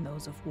heartless than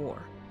those of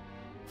war.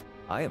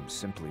 I am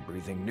simply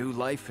breathing new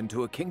life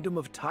into a kingdom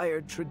of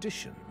tired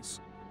traditions.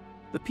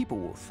 The people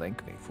will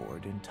thank me for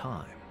it in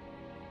time.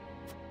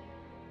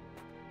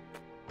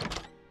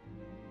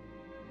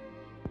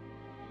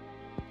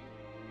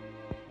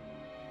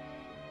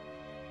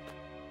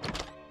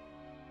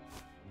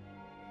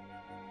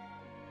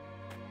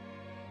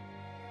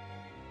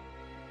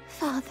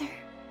 Father,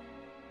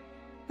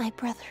 my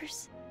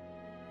brothers,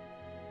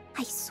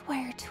 I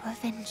swear to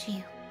avenge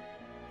you.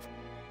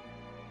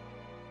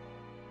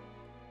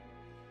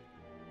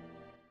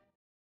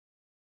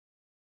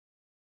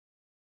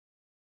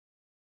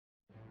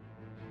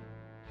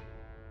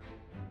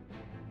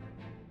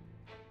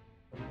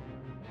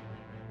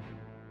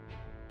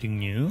 Anything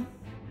new?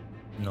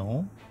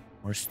 No?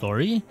 More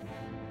story?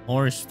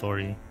 More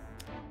story.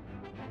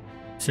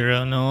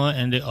 Cyrano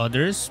and the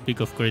others speak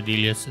of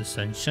Cordelia's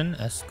ascension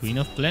as Queen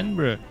of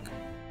Glenbrook.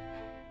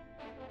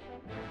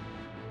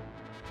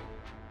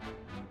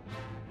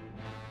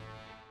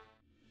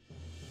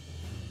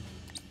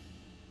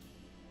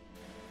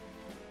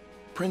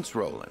 Prince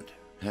Roland,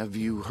 have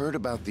you heard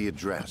about the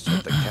address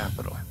at the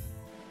capital?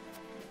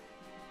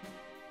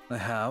 I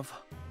have.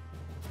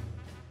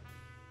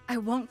 I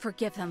won't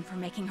forgive them for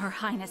making Her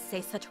Highness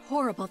say such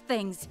horrible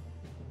things.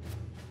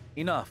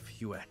 Enough,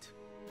 Huette.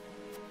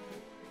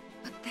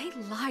 But they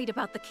lied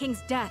about the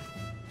king's death.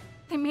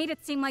 They made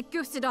it seem like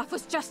Gustadolf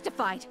was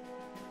justified.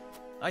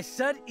 I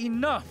said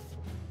enough!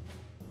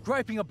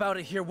 Griping about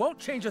it here won't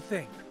change a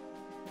thing.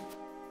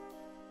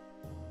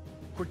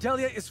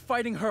 Cordelia is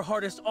fighting her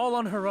hardest all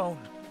on her own.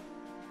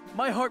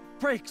 My heart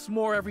breaks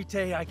more every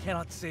day I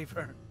cannot save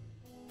her.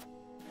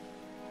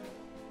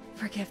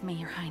 Forgive me,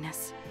 Your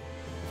Highness.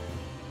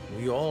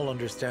 We all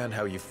understand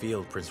how you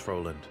feel, Prince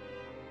Roland.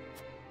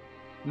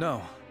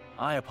 No,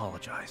 I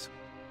apologize.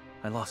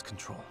 I lost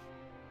control.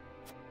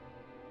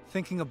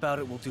 Thinking about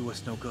it will do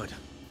us no good.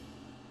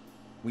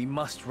 We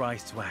must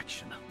rise to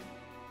action.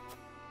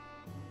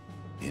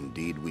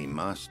 Indeed we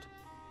must.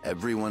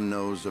 Everyone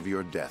knows of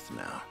your death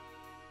now.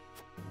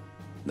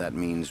 That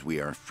means we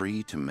are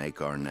free to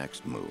make our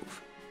next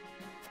move.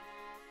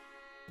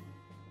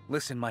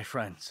 Listen, my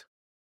friends.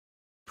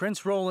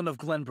 Prince Roland of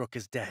Glenbrook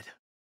is dead.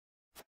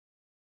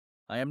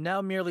 I am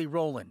now merely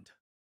Roland,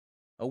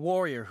 a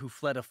warrior who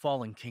fled a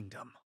fallen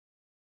kingdom.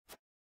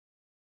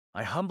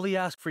 I humbly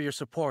ask for your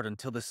support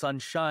until the sun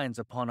shines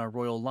upon our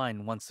royal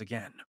line once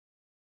again.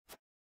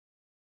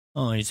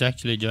 Oh, he's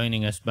actually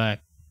joining us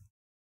back.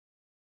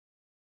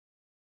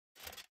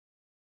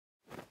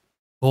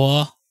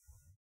 Oh,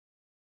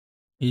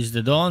 he's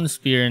the Dawn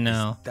Spear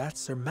now.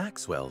 That's Sir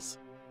Maxwell's.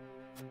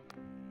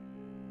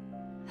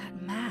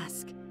 That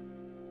mask.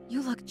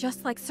 You look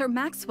just like Sir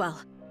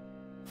Maxwell.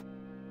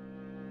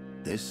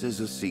 This is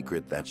a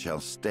secret that shall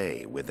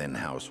stay within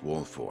House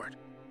Wolford.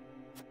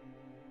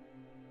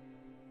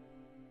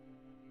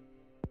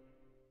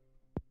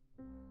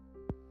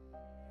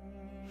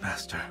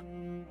 Master,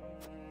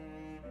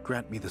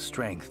 grant me the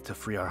strength to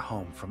free our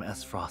home from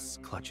Esfrost's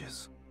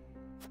clutches.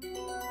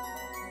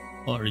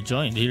 Oh,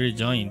 rejoined. He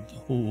rejoined.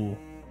 Ooh.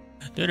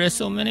 There are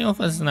so many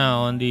of us now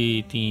on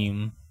the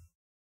team.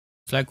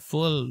 It's like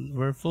full.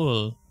 We're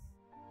full.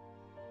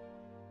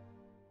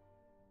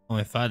 Oh,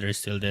 my father is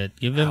still dead.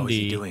 Give him How is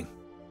he doing?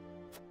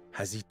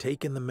 Has he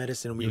taken the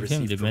medicine we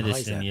received the from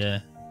medicine, Hyzant? yeah.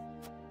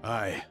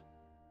 Aye.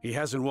 He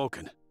hasn't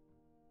woken,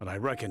 but I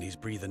reckon he's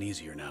breathing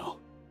easier now.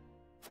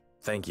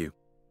 Thank you.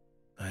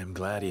 I am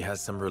glad he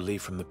has some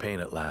relief from the pain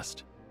at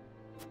last.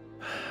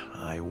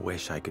 I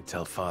wish I could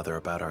tell Father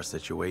about our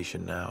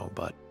situation now,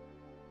 but...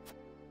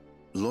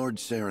 Lord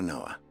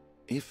Serenoa,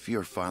 if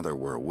your father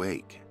were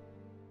awake,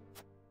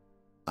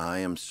 I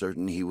am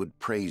certain he would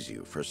praise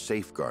you for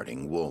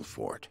safeguarding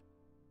Wolford.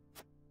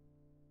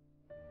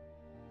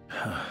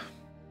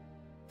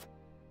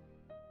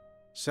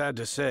 Sad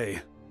to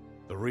say,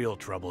 the real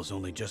trouble's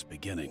only just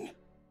beginning.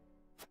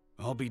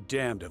 I'll be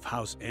damned if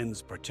House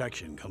N's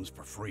protection comes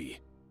for free.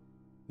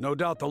 No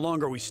doubt the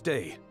longer we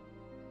stay,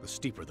 the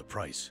steeper the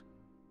price.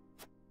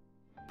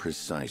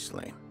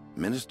 Precisely.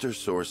 Minister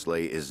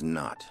Sorsley is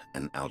not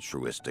an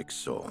altruistic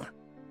soul.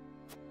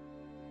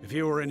 If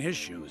you were in his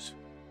shoes,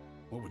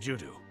 what would you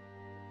do?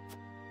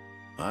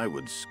 I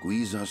would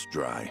squeeze us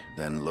dry,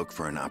 then look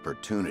for an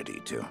opportunity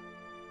to.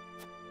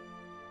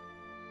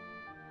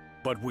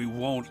 But we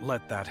won't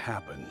let that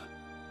happen.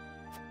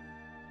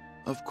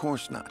 Of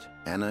course not.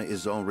 Anna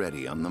is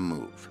already on the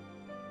move.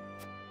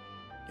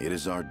 It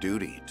is our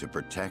duty to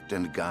protect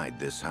and guide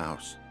this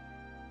house.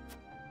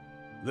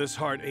 This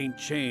heart ain't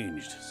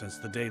changed since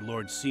the day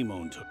Lord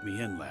Simon took me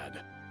in, lad.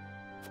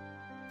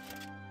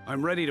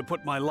 I'm ready to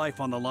put my life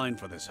on the line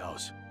for this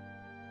house.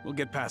 We'll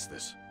get past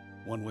this,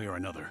 one way or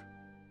another.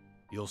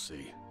 You'll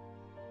see.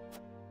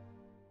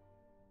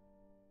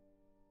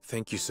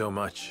 Thank you so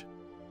much,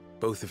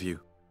 both of you.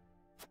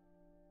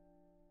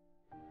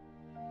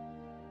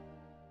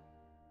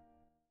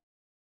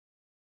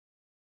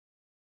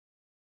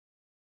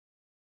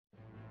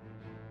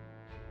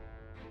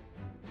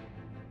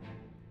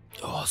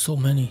 Oh, so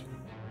many.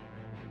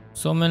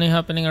 So many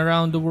happening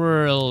around the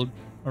world.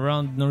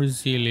 Around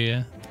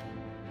Norzelia.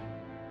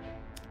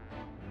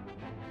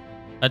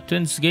 At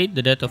Twin's Gate,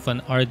 the death of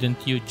an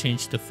ardent youth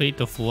changed the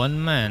fate of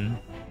one man.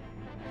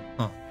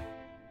 Huh.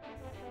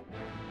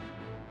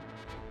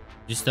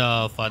 Is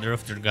the father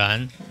of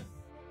Dragan?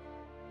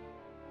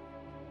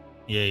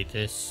 Yeah, it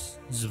is.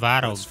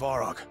 Svarog. It's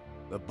Svarog,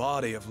 the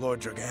body of Lord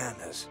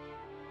Dragan is.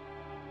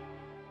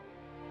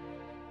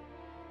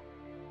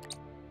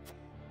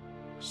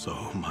 So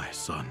my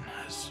son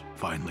has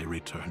finally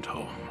returned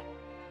home.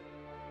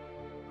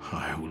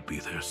 I will be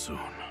there soon.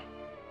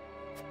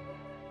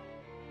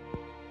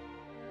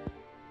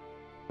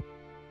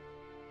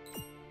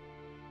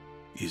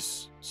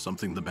 Is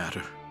something the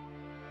matter?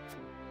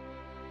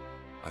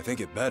 I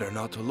think it better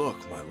not to look,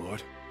 my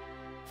lord.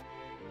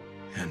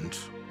 And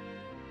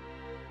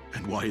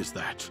why is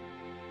that?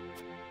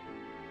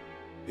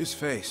 His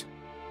face.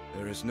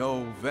 There is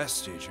no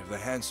vestige of the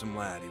handsome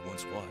lad he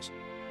once was.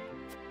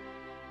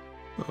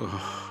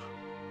 Oh.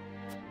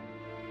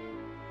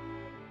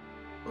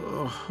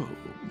 Oh,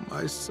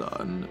 my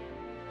son.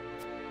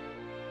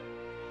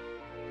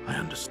 I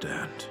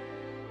understand.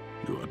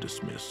 You are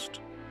dismissed.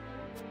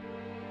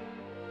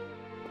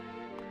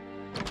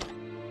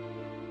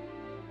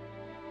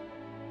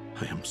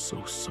 I am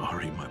so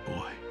sorry, my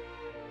boy.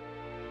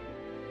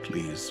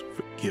 Please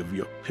forgive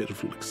your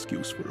pitiful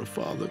excuse for a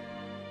father.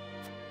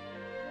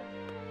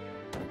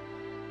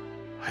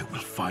 I will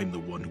find the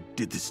one who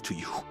did this to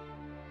you.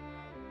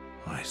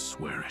 I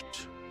swear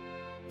it.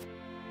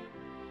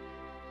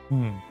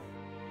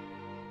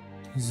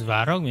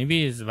 Svarog?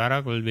 Maybe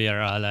Svarog will be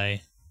our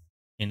ally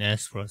in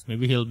Esfrost.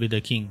 Maybe he'll be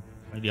the king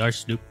or the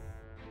Archduke.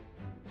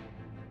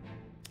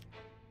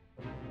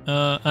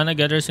 Anna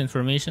gathers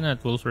information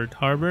at Wolford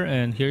Harbor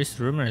and hears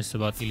rumors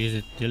about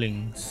illicit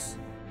dealings.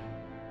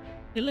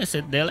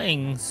 Illicit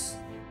dealings!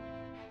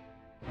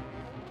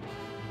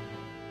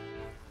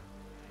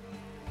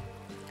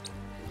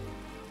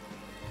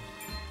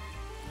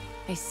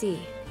 I see.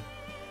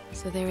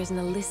 So there is an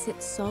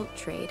illicit salt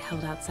trade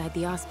held outside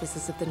the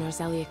auspices of the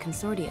Norzelia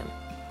Consortium.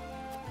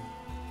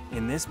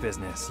 In this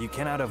business, you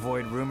cannot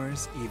avoid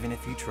rumors even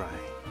if you try.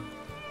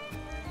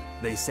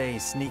 They say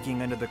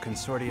sneaking under the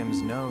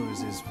Consortium's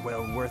nose is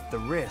well worth the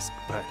risk,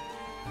 but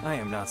I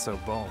am not so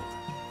bold.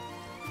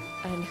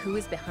 And who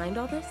is behind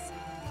all this?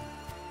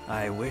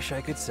 I wish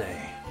I could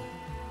say.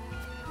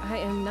 I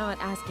am not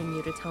asking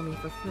you to tell me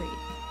for free.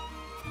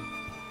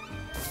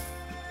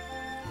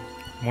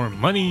 More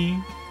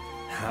money!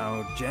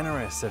 How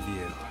generous of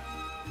you.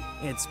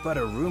 It's but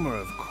a rumor,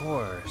 of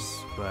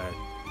course, but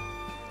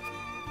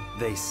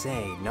they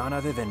say none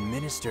other than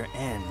Minister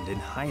End in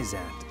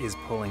Hyzant is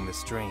pulling the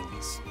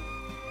strings.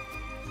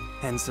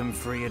 And some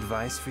free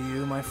advice for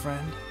you, my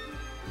friend?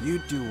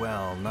 You'd do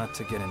well not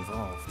to get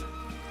involved.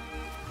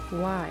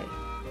 Why?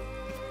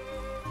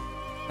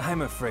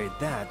 I'm afraid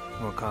that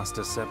will cost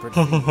a separate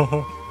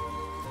fee.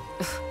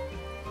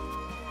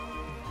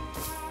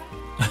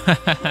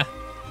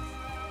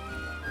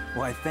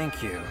 Why,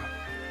 thank you.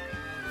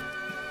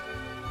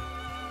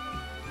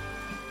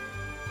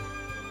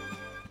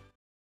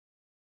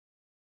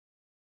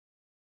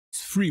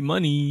 It's free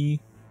money.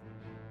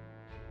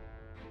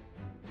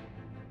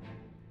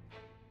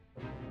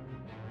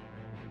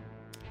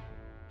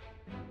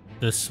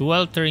 The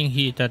sweltering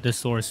heat at the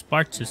source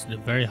parches the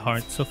very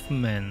hearts of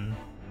men.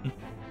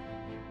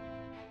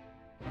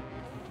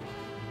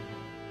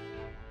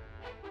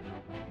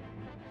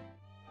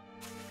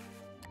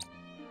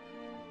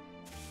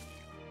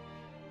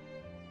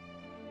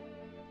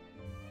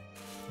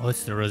 Oh,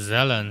 it's the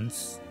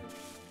Rosellans.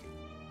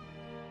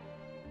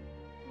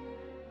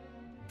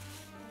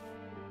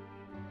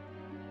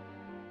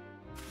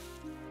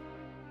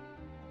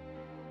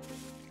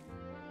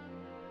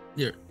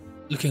 They're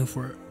looking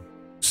for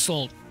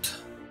salt.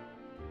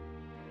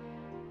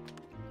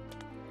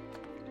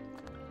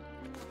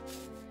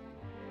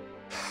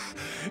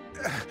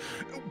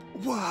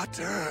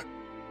 Water.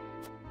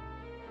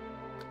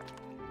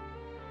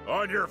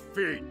 On your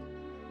feet.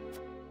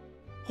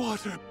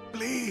 Water,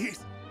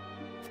 please.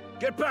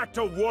 Get back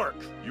to work.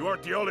 You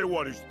aren't the only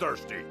one who's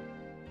thirsty.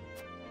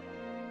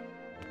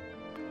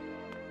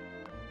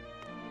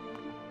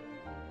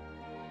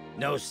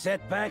 No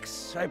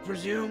setbacks, I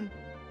presume?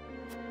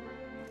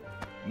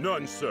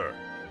 None, sir.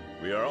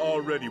 We are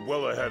already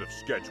well ahead of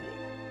schedule.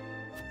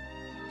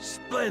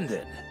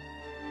 Splendid.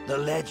 The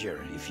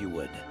ledger, if you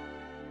would.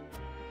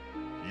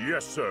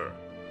 Yes, sir.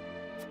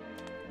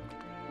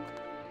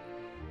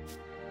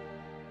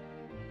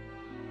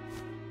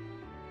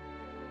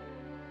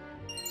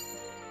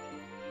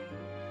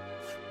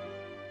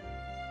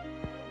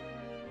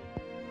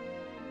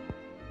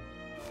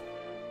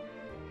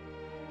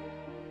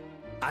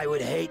 I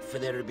would hate for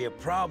there to be a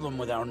problem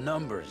with our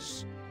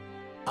numbers.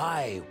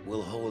 I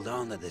will hold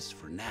on to this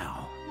for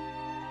now.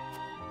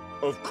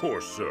 Of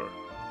course, sir.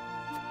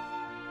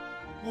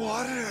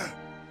 Water!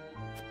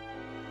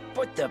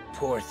 Put the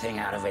poor thing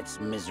out of its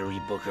misery,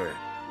 Booker.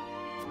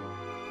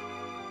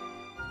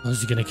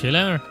 Was he gonna kill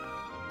her?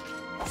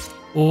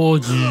 Oh,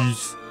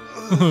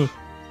 jeez.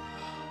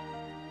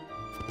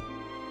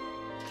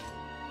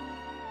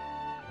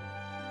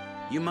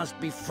 You must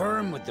be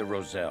firm with the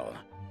Roselle.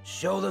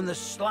 Show them the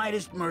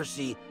slightest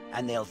mercy,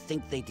 and they'll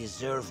think they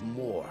deserve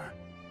more.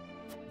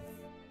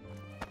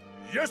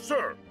 Yes,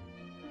 sir!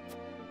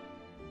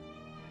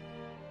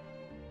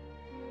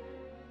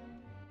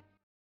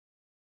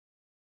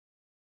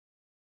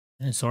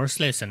 And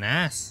Sorceless an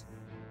ass.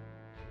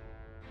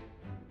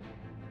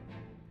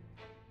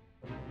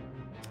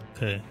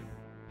 Okay.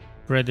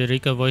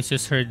 Frederica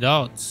voices her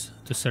doubts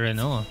to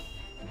Serenoa.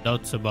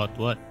 Doubts about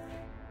what?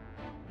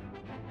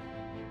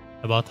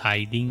 About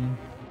hiding?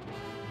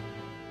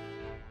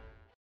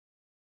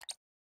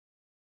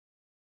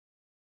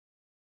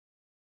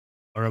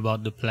 Or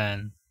about the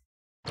plan?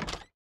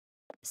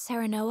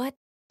 Serenoa,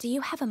 do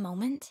you have a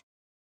moment?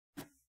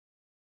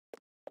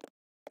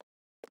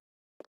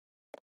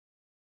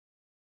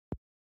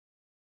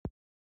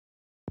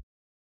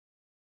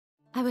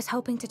 I was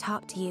hoping to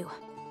talk to you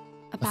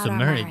about our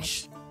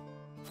marriage.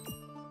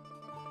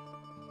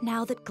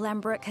 Now that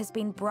Glenbrook has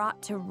been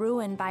brought to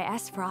ruin by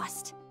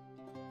Esfrost,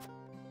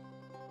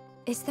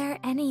 is there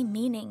any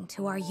meaning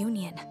to our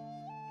union?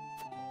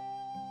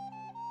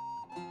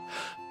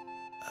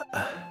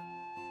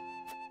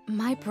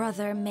 My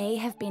brother may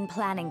have been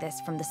planning this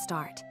from the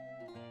start.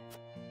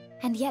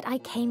 And yet I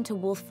came to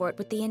Wolffort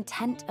with the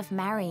intent of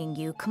marrying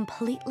you,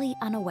 completely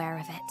unaware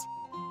of it.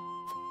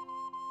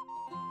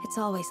 It's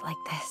always like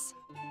this.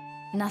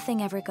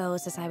 Nothing ever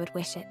goes as I would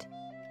wish it.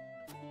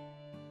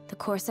 The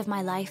course of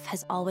my life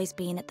has always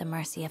been at the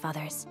mercy of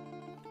others.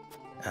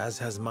 As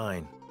has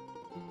mine.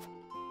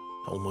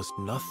 Almost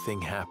nothing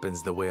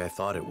happens the way I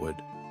thought it would.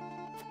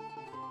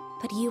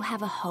 But you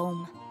have a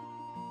home.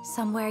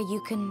 Somewhere you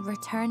can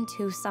return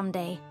to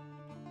someday.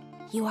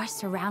 You are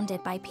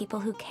surrounded by people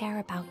who care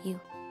about you.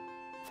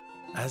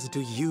 As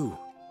do you,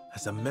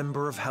 as a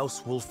member of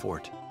House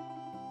Wolfort.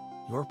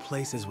 Your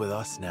place is with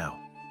us now.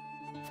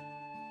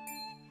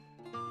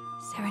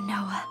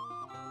 Serenoa.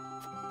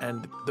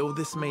 And though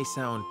this may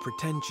sound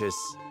pretentious,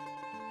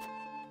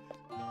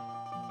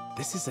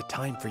 this is a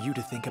time for you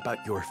to think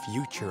about your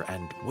future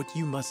and what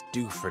you must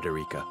do,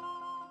 Frederica.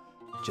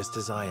 Just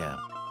as I am.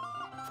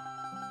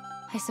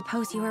 I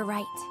suppose you are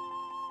right.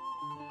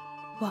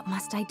 What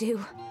must I do?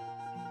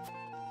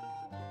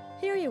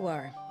 Here you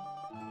are.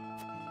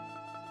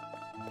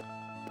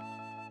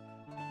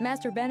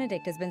 Master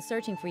Benedict has been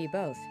searching for you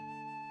both.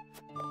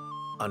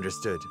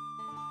 Understood.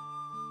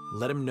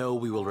 Let him know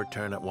we will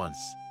return at once.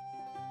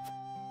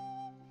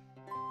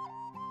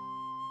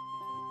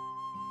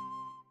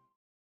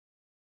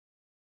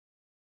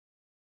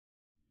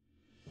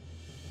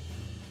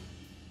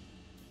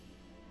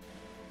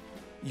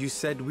 You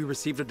said we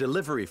received a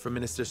delivery from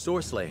Minister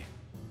Sorsley.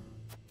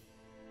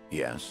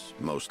 Yes,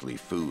 mostly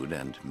food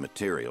and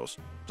materials,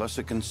 plus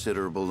a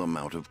considerable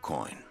amount of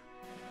coin.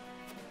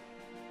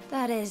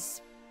 That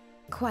is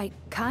quite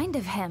kind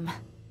of him.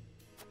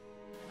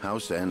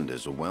 House End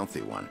is a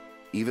wealthy one,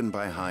 even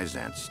by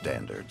Hyzant's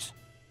standards.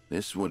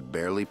 This would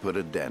barely put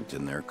a dent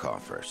in their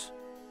coffers.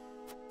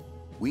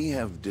 We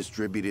have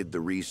distributed the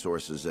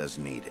resources as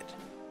needed.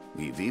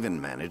 We've even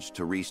managed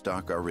to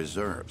restock our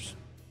reserves.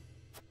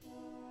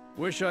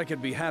 Wish I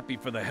could be happy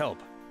for the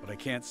help, but I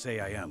can't say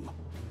I am.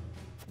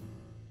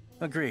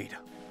 Agreed.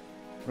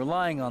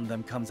 Relying on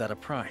them comes at a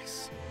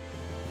price.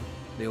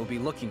 They will be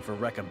looking for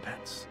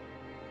recompense.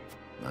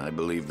 I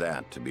believe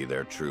that to be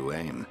their true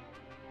aim.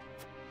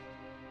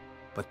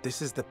 But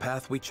this is the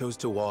path we chose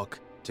to walk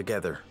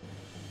together.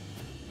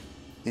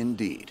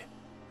 Indeed.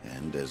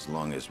 And as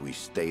long as we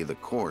stay the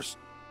course,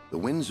 the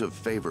winds of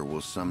favor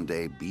will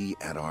someday be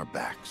at our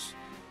backs.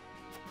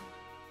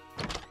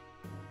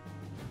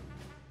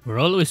 We're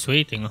always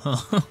waiting,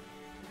 huh?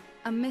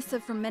 A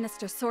missive from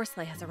Minister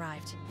Sorsley has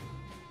arrived.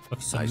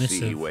 I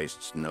see he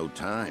wastes no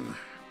time.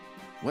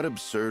 What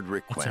absurd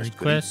request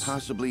could he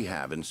possibly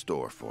have in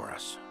store for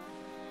us?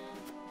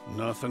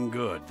 Nothing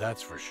good,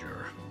 that's for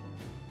sure.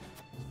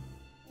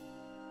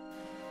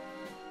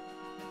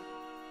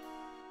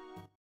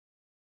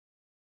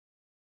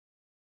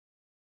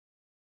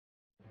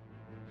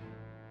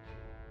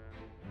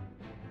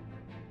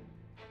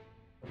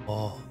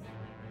 Oh,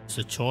 it's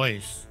a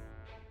choice.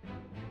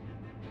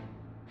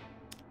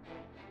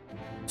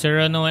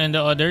 Serrano and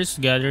the others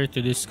gather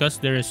to discuss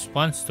their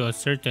response to a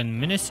certain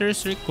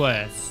minister's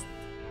request.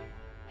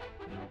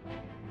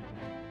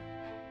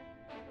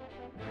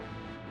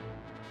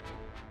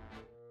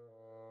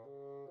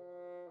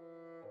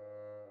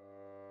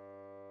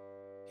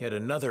 Yet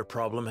another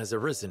problem has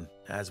arisen,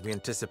 as we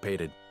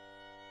anticipated.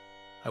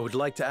 I would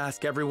like to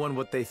ask everyone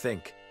what they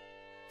think.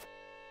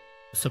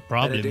 It's a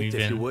problem, Benedict,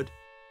 even. If you would.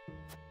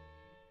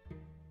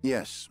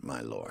 Yes,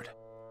 my lord.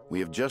 We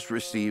have just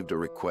received a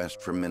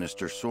request from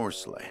Minister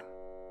Sorsley.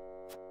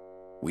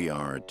 We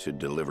are to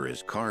deliver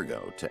his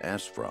cargo to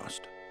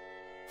Esfrost.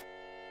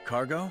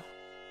 Cargo?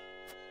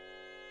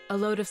 A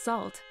load of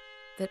salt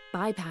that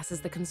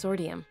bypasses the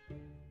consortium.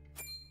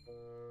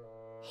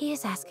 He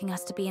is asking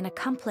us to be an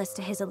accomplice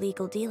to his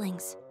illegal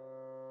dealings.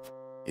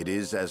 It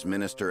is as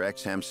Minister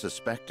Exham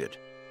suspected.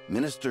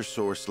 Minister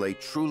Sorsley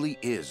truly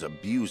is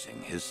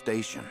abusing his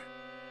station.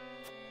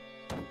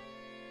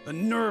 The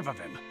nerve of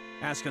him!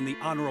 Asking the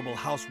Honorable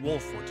House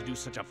Wolfort to do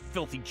such a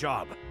filthy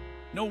job.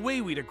 No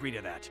way we'd agree to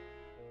that.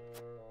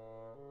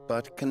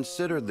 But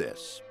consider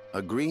this.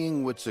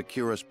 Agreeing would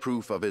secure us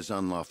proof of his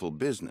unlawful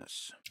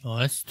business. Oh,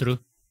 that's true.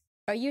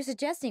 Are you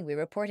suggesting we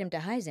report him to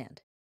Hyzant?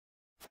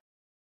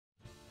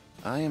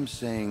 I am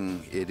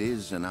saying it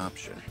is an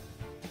option.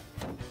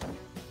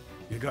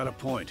 You got a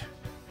point.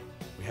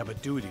 We have a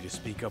duty to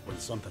speak up when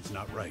something's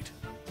not right.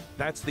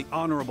 That's the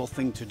honorable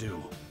thing to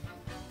do.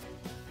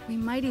 We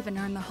might even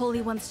earn the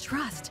Holy One's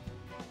trust.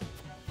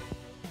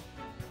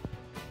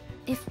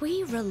 If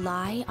we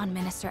rely on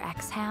Minister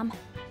Exham,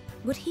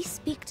 would he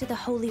speak to the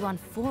Holy One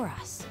for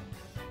us?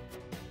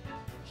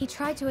 He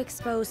tried to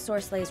expose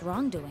Sorsley's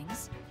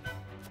wrongdoings.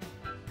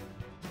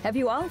 Have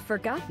you all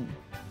forgotten?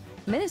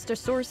 Minister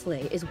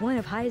Sorsley is one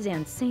of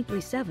Hyzant's Saintly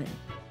Seven.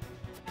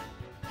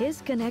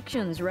 His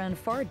connections run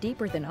far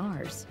deeper than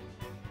ours.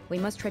 We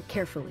must tread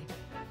carefully.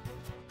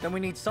 Then we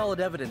need solid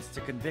evidence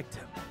to convict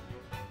him.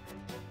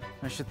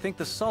 I should think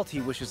the salt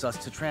he wishes us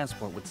to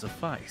transport would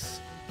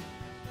suffice.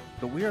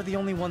 But we are the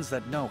only ones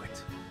that know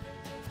it.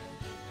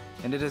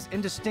 And it is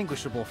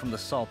indistinguishable from the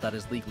salt that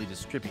is legally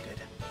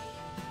distributed.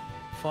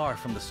 Far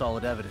from the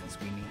solid evidence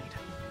we need.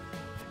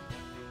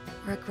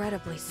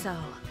 Regrettably so.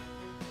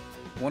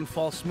 One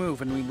false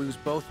move and we lose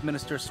both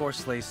Minister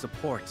Sorsley's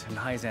support and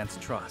Hyzant's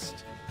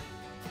trust.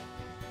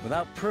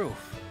 Without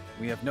proof,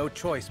 we have no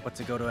choice but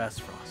to go to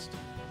Esfrost.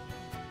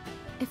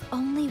 If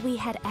only we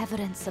had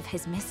evidence of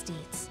his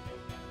misdeeds.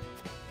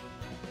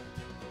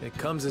 It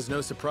comes as no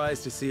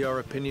surprise to see our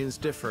opinions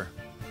differ,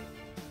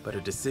 but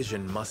a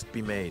decision must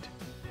be made.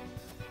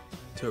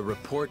 To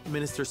report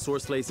Minister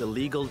Sorslay's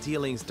illegal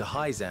dealings to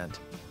Hyzant,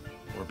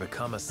 or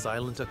become a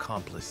silent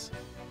accomplice.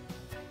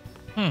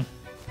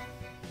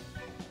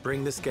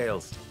 Bring the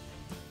scales.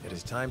 It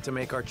is time to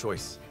make our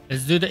choice.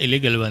 Let's do the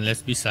illegal one.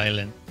 Let's be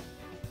silent.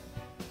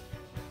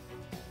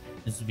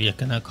 Let's be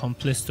an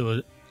accomplice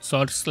to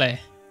Sorsley.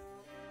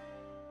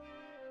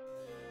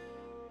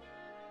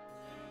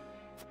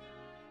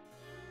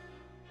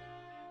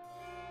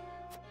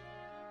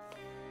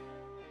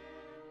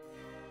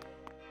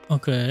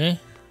 Okay.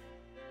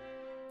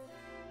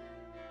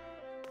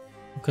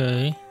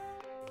 Okay.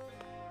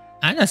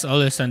 Anna's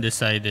always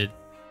undecided.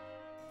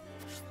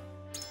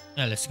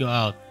 Yeah, let's go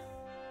out.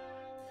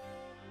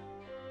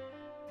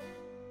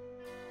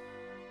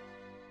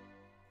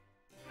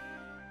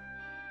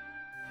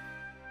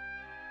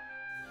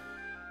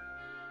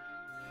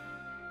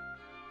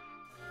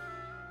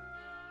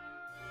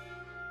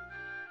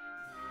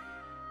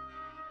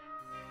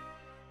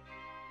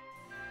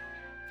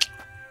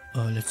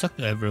 Oh, let's talk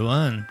to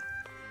everyone.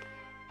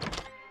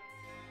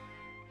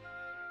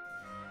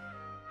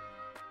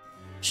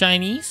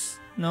 Shinies?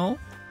 No?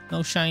 No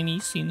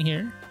shinies in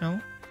here?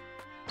 No?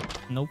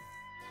 Nope.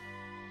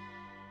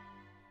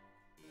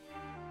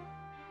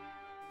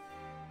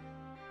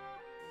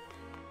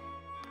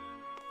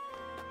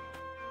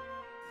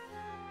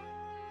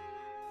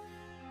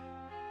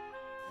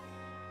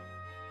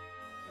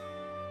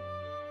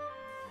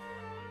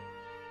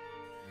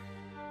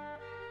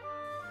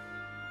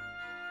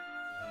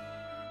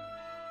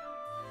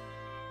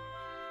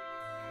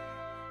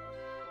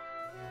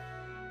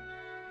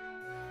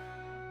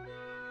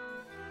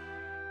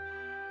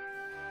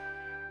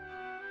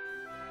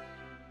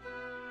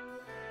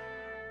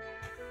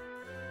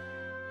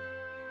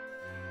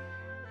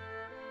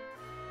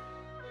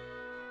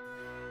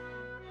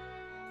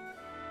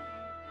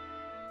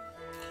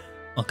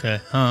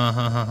 Okay.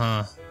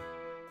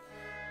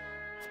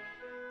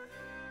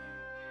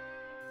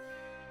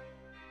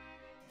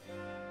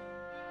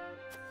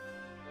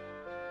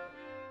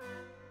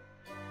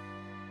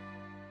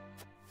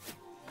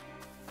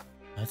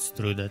 That's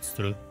true, that's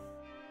true.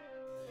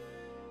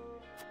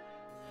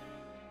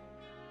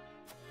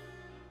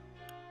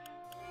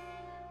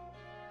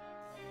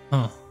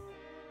 Huh.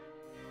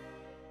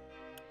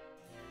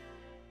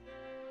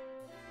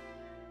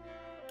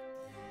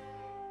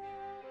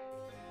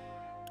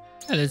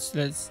 Yeah,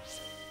 let's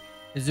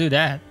do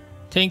that.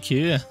 Thank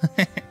you.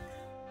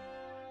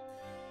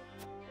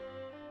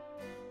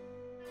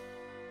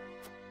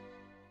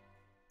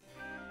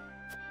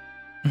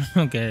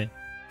 Okay.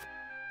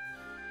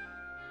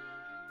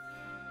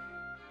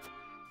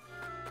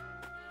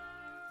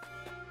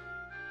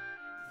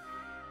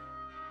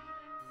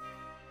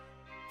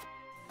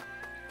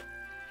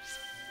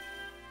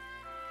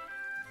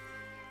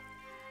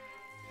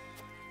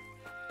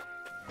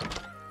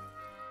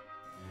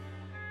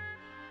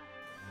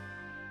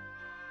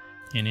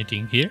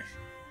 Anything here?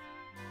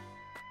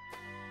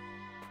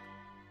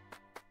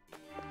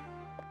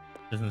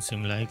 Doesn't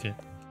seem like it.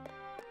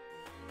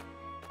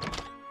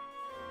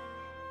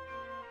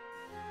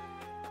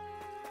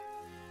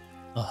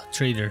 Oh,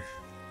 trader.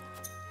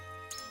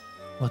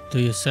 What do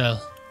you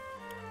sell?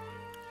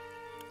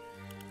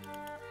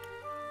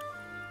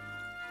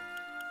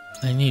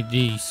 I need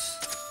these.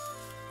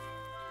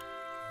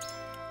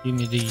 Give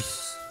me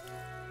these.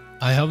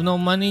 I have no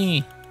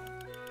money.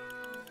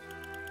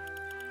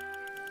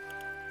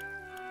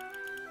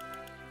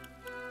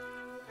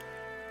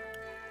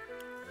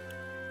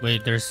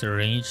 Wait, there's a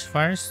ranged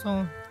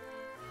firestone?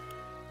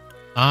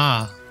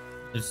 Ah,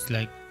 it's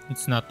like,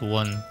 it's not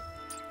one.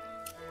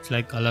 It's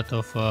like a lot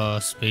of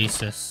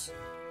spaces.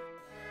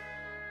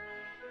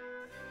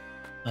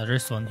 Oh,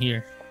 there's one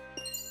here.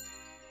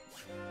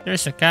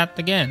 There's a cat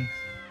again.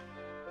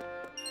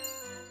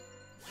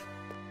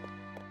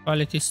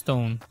 Quality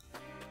stone.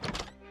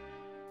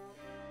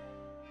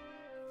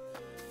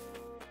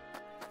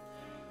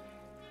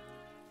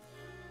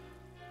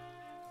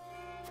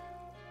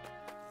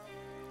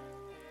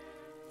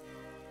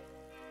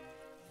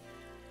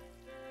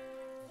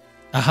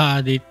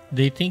 Aha,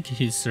 they think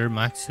he's Sir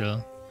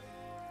Maxwell.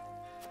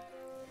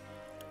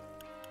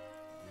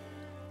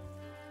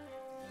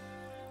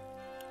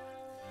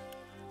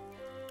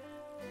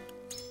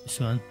 This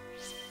one.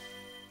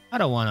 I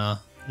don't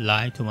wanna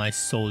lie to my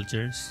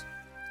soldiers.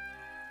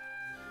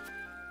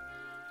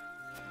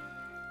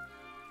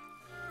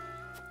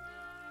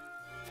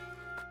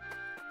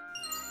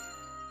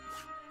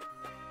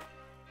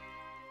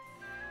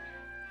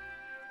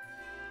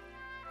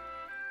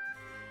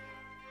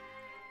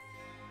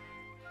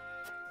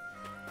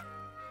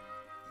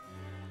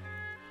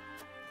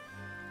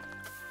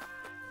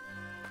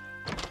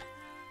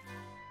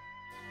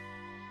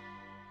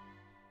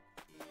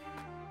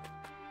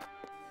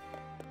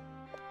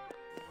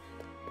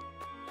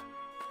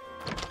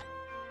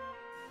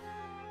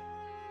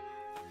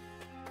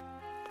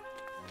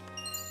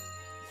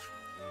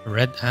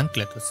 Red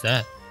anklet, what's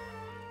that?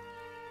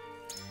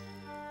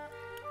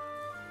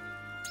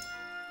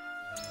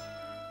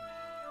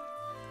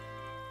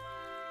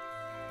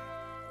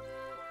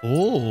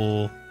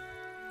 Oh.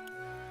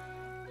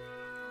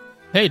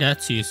 Hey,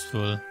 that's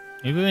useful.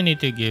 Maybe we need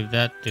to give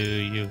that to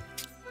you.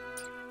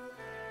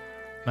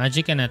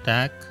 Magic and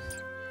attack.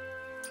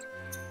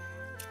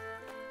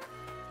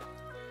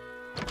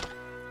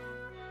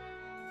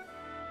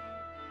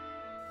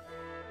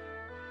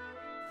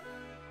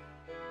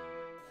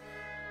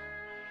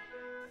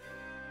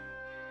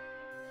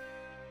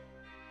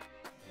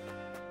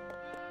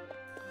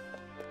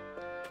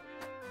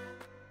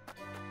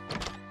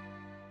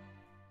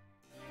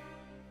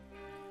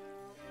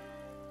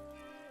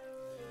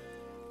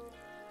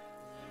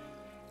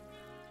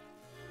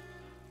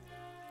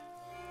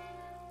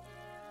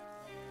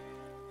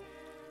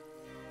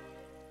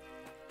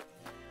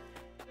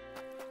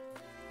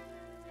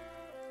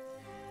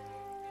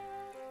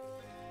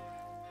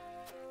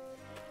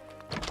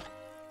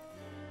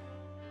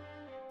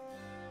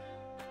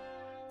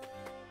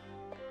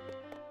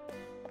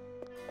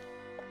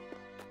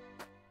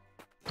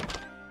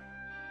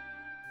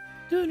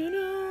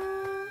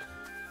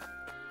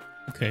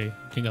 Okay,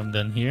 I think I'm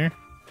done here.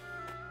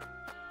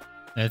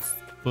 Let's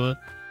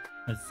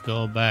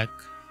go back.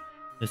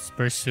 Let's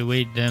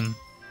persuade them.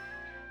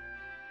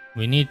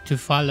 We need to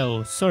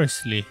follow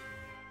Sorsley.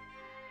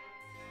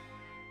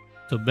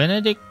 So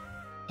Benedict,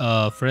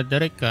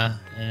 Frederica,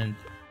 and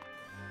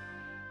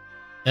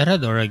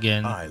Erador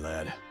again. Aye,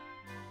 lad.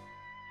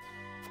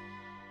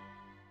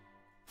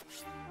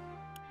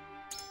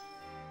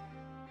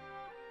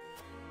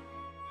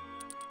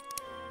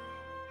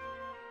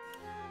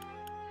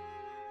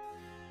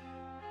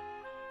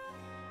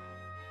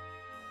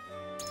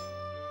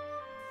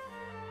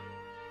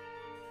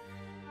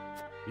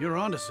 You're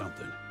onto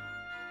something.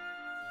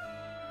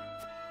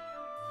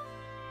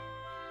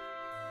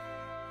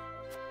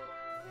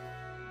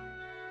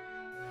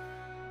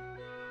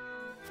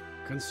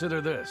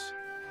 Consider this.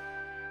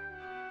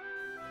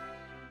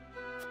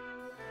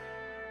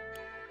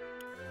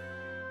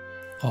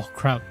 Oh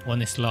crap,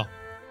 one is locked.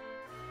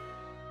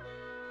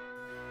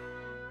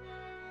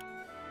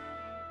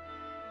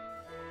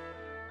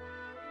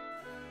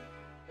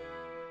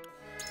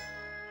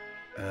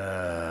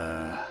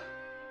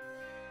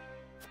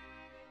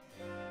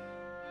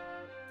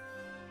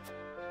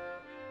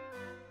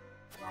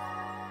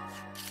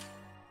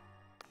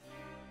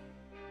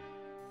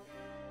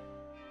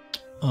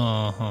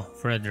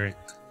 Frederick.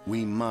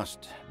 We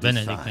must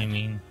Benedict, decide. I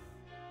mean.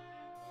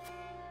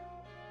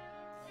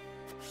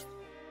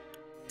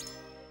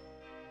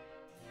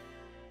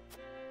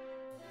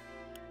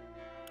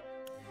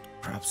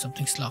 Perhaps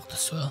something's locked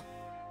as well.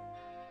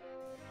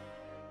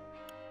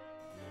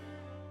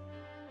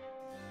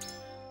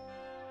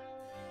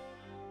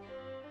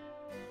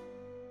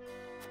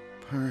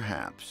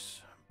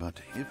 Perhaps, but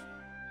if...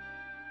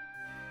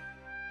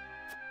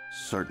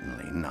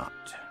 Certainly not.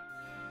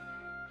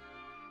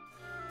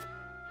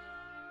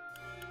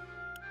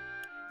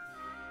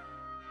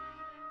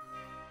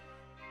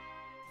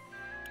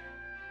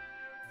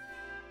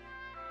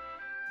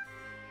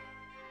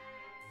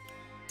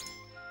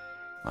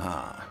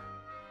 Ah.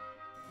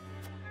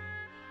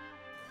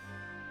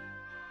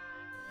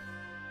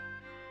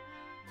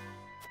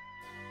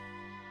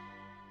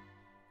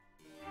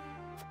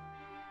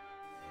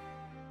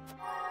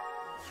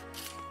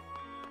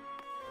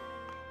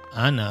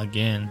 Anna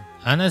again.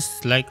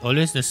 Anna's like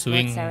always the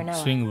swing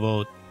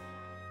vote.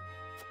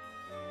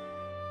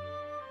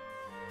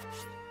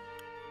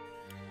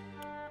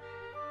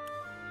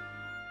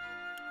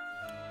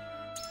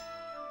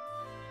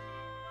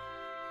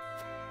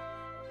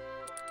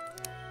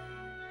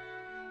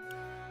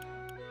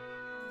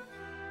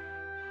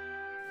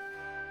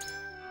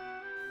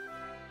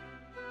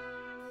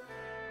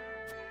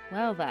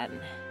 Well then.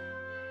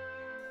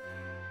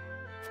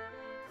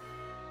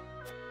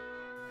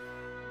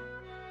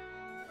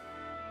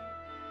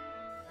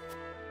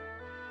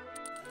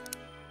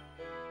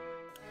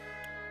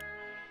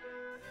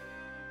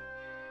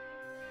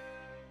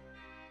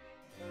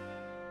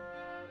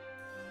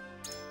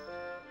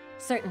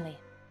 Certainly.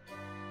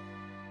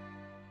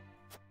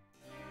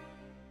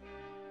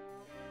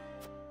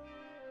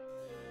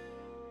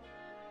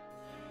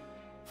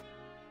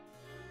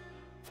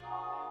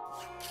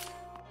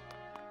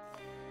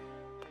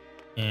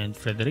 And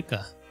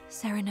Frederica.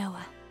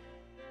 Serenoa.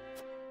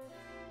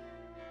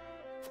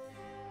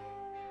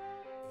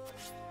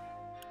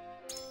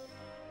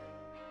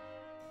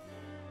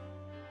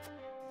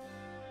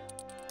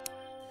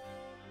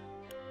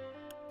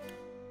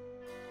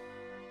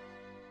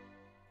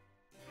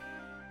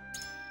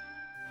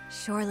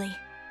 Surely.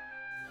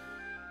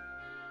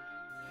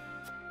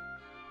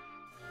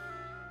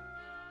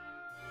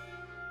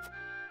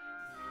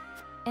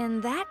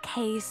 In that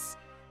case...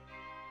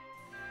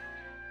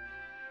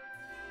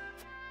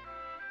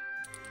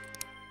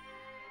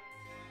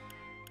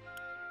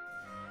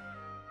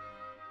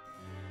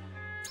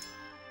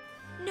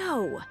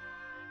 No.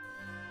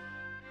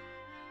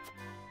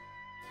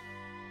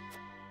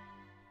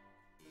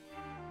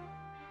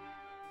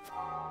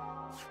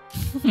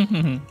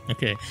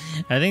 Okay,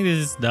 I think this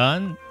is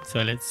done.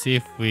 So let's see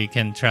if we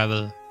can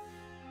travel.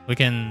 We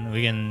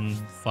can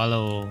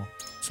follow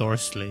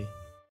Sorsley.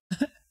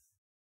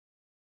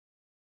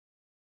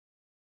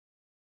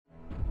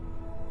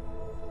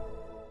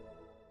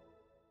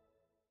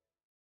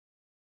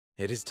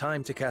 It is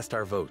time to cast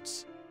our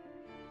votes.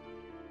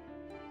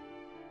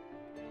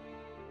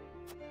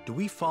 Do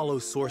we follow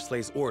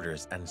Sorslay's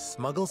orders and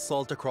smuggle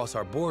salt across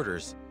our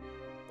borders,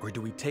 or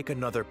do we take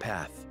another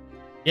path?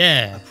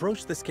 Yeah.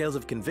 Approach the scales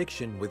of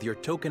conviction with your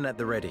token at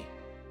the ready.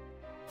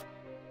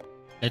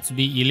 Let's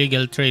be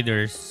illegal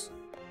traders.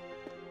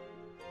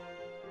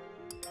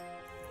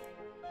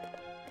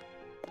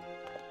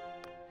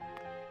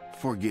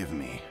 Forgive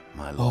me,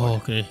 my lord. Oh,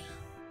 okay.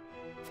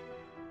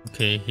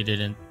 Okay, he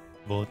didn't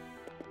vote.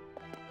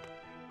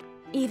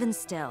 Even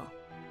still.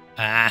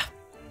 Ah.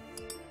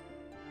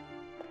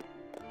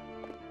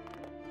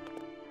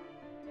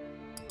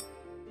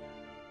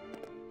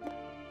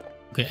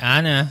 Okay,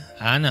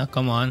 Anna,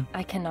 come on.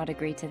 I cannot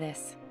agree to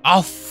this.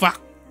 Oh,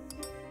 fuck.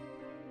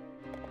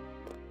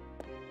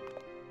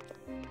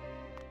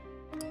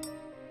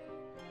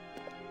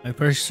 My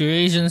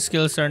persuasion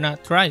skills are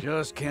not right.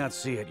 Just can't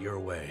see it your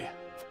way.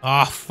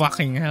 Oh,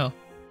 fucking hell.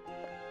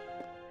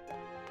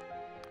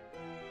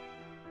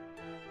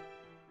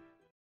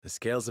 The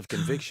scales of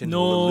conviction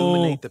No. will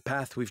illuminate the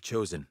path we've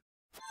chosen.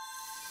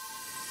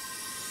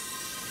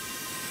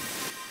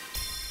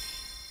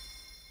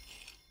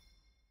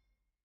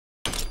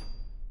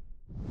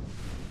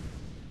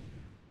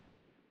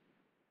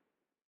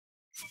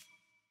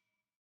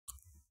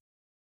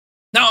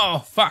 No,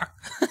 fuck.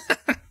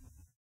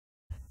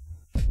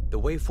 The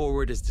way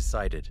forward is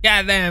decided.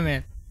 God damn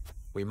it.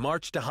 We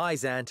march to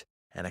Hyzant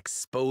and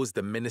expose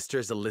the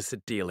minister's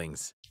illicit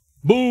dealings.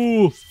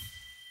 Boo!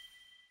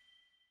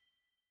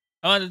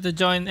 I wanted to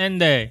join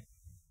Ende.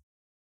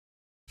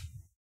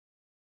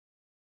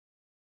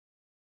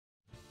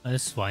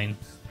 That's fine.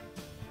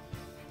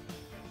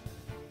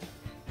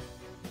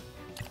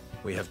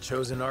 We have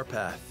chosen our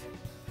path.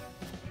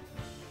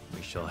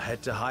 We shall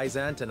head to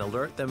Hyzant and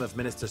alert them of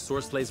Minister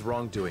Sorslay's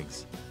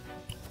wrongdoings.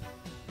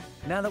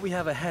 Now that we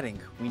have a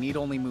heading, we need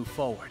only move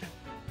forward.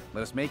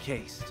 Let us make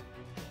haste.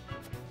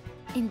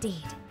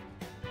 Indeed.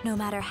 No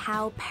matter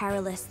how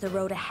perilous the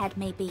road ahead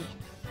may be,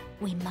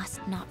 we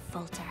must not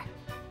falter.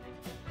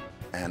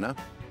 Anna,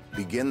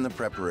 begin the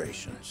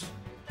preparations.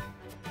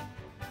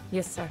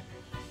 Yes, sir.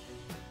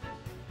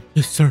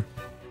 Yes, sir.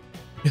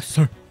 Yes,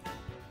 sir.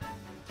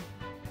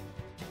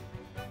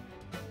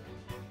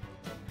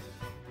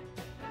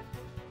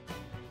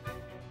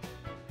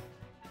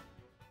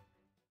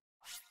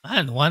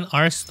 Man, 1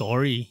 hour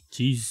story.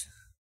 Jeez.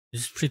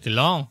 This is pretty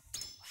long.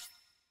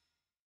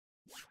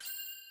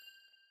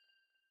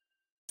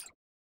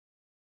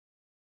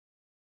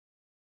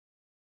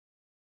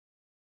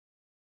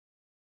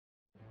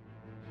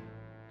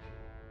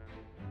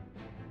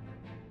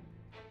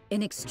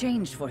 In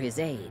exchange for his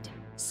aid,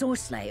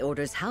 Sorsley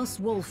orders House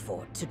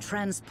Wolfort to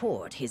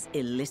transport his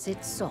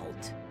illicit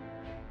salt.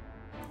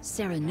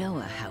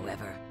 Serenoa,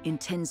 however,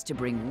 intends to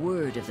bring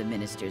word of the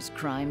minister's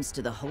crimes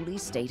to the holy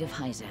state of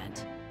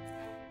Hyzant.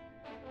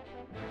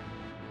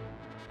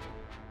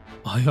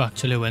 Oh, you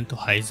actually went to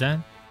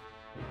Hyzant?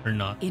 Or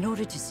not? In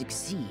order to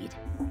succeed,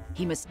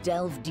 he must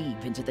delve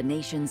deep into the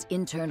nation's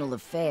internal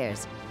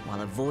affairs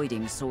while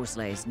avoiding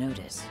Sorsley's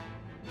notice.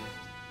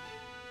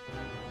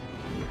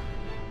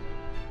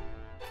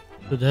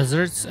 The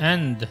desert's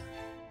end.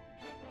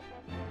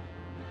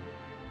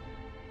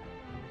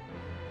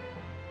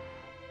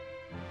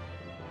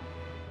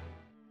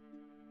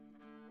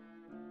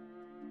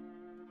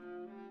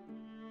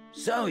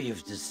 So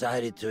you've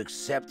decided to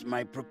accept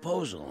my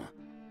proposal.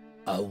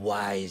 A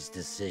wise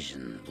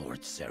decision,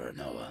 Lord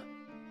Serenoa.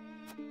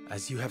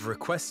 As you have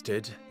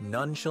requested,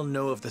 none shall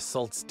know of the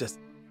salt's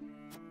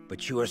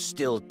But you are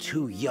still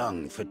too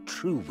young for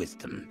true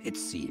wisdom, it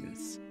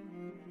seems.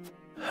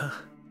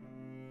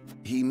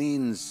 He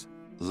means,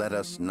 let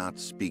us not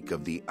speak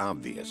of the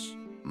obvious,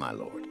 my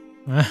lord.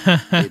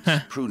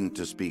 It's prudent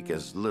to speak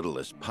as little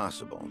as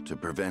possible to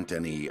prevent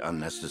any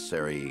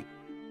unnecessary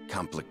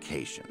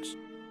complications.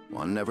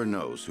 One never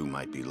knows who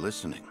might be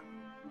listening.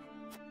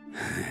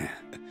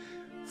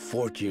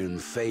 Fortune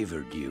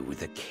favored you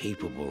with a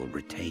capable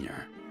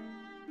retainer.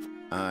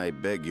 I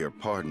beg your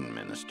pardon,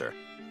 Minister,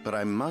 but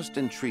I must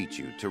entreat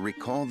you to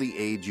recall the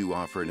aid you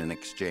offered in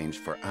exchange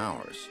for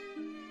ours.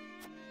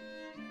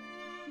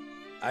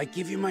 I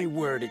give you my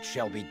word it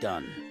shall be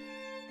done.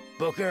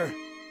 Booker,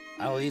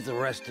 I'll leave the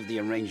rest of the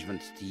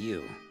arrangements to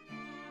you.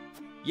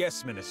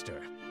 Yes,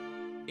 Minister.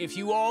 If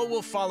you all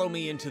will follow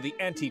me into the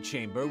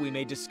antechamber, we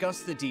may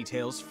discuss the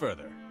details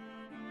further.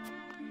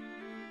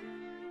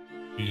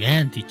 The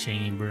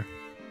antechamber.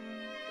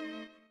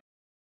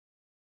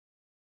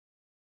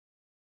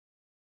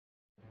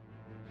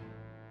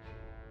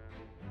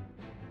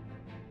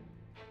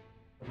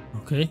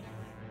 Okay.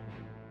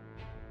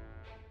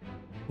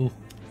 Oh,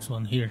 this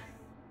one here.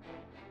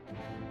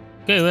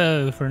 Okay,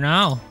 well, for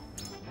now,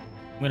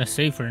 I'm gonna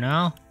save for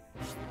now.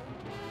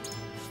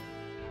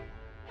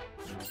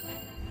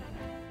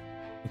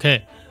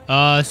 Okay.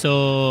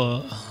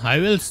 So I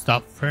will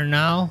stop for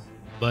now,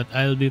 but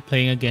I'll be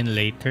playing again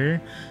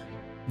later.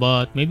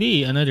 But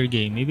maybe another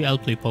game. Maybe I'll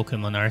play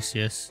Pokemon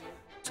Arceus.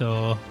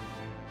 So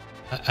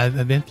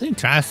I've been playing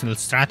Triangle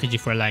Strategy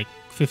for like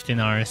 15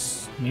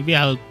 hours. Maybe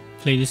I'll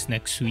play this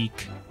next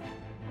week.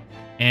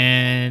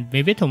 And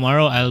maybe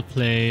tomorrow I'll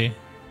play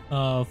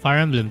Fire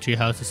Emblem Three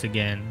Houses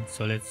again.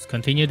 So let's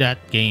continue that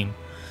game.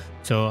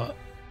 So,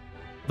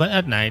 but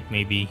at night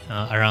maybe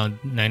around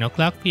 9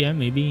 o'clock p.m.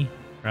 maybe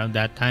around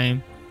that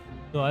time.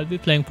 So I'll be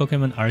playing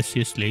Pokemon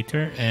Arceus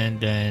later, and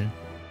then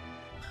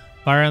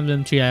Fire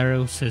Emblem Three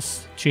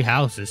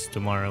Houses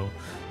tomorrow.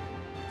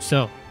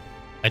 So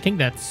I think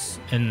that's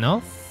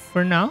enough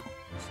for now.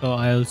 So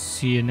I'll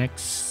see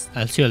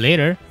you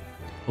later.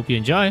 Hope you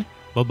enjoy.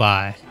 Bye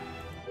bye.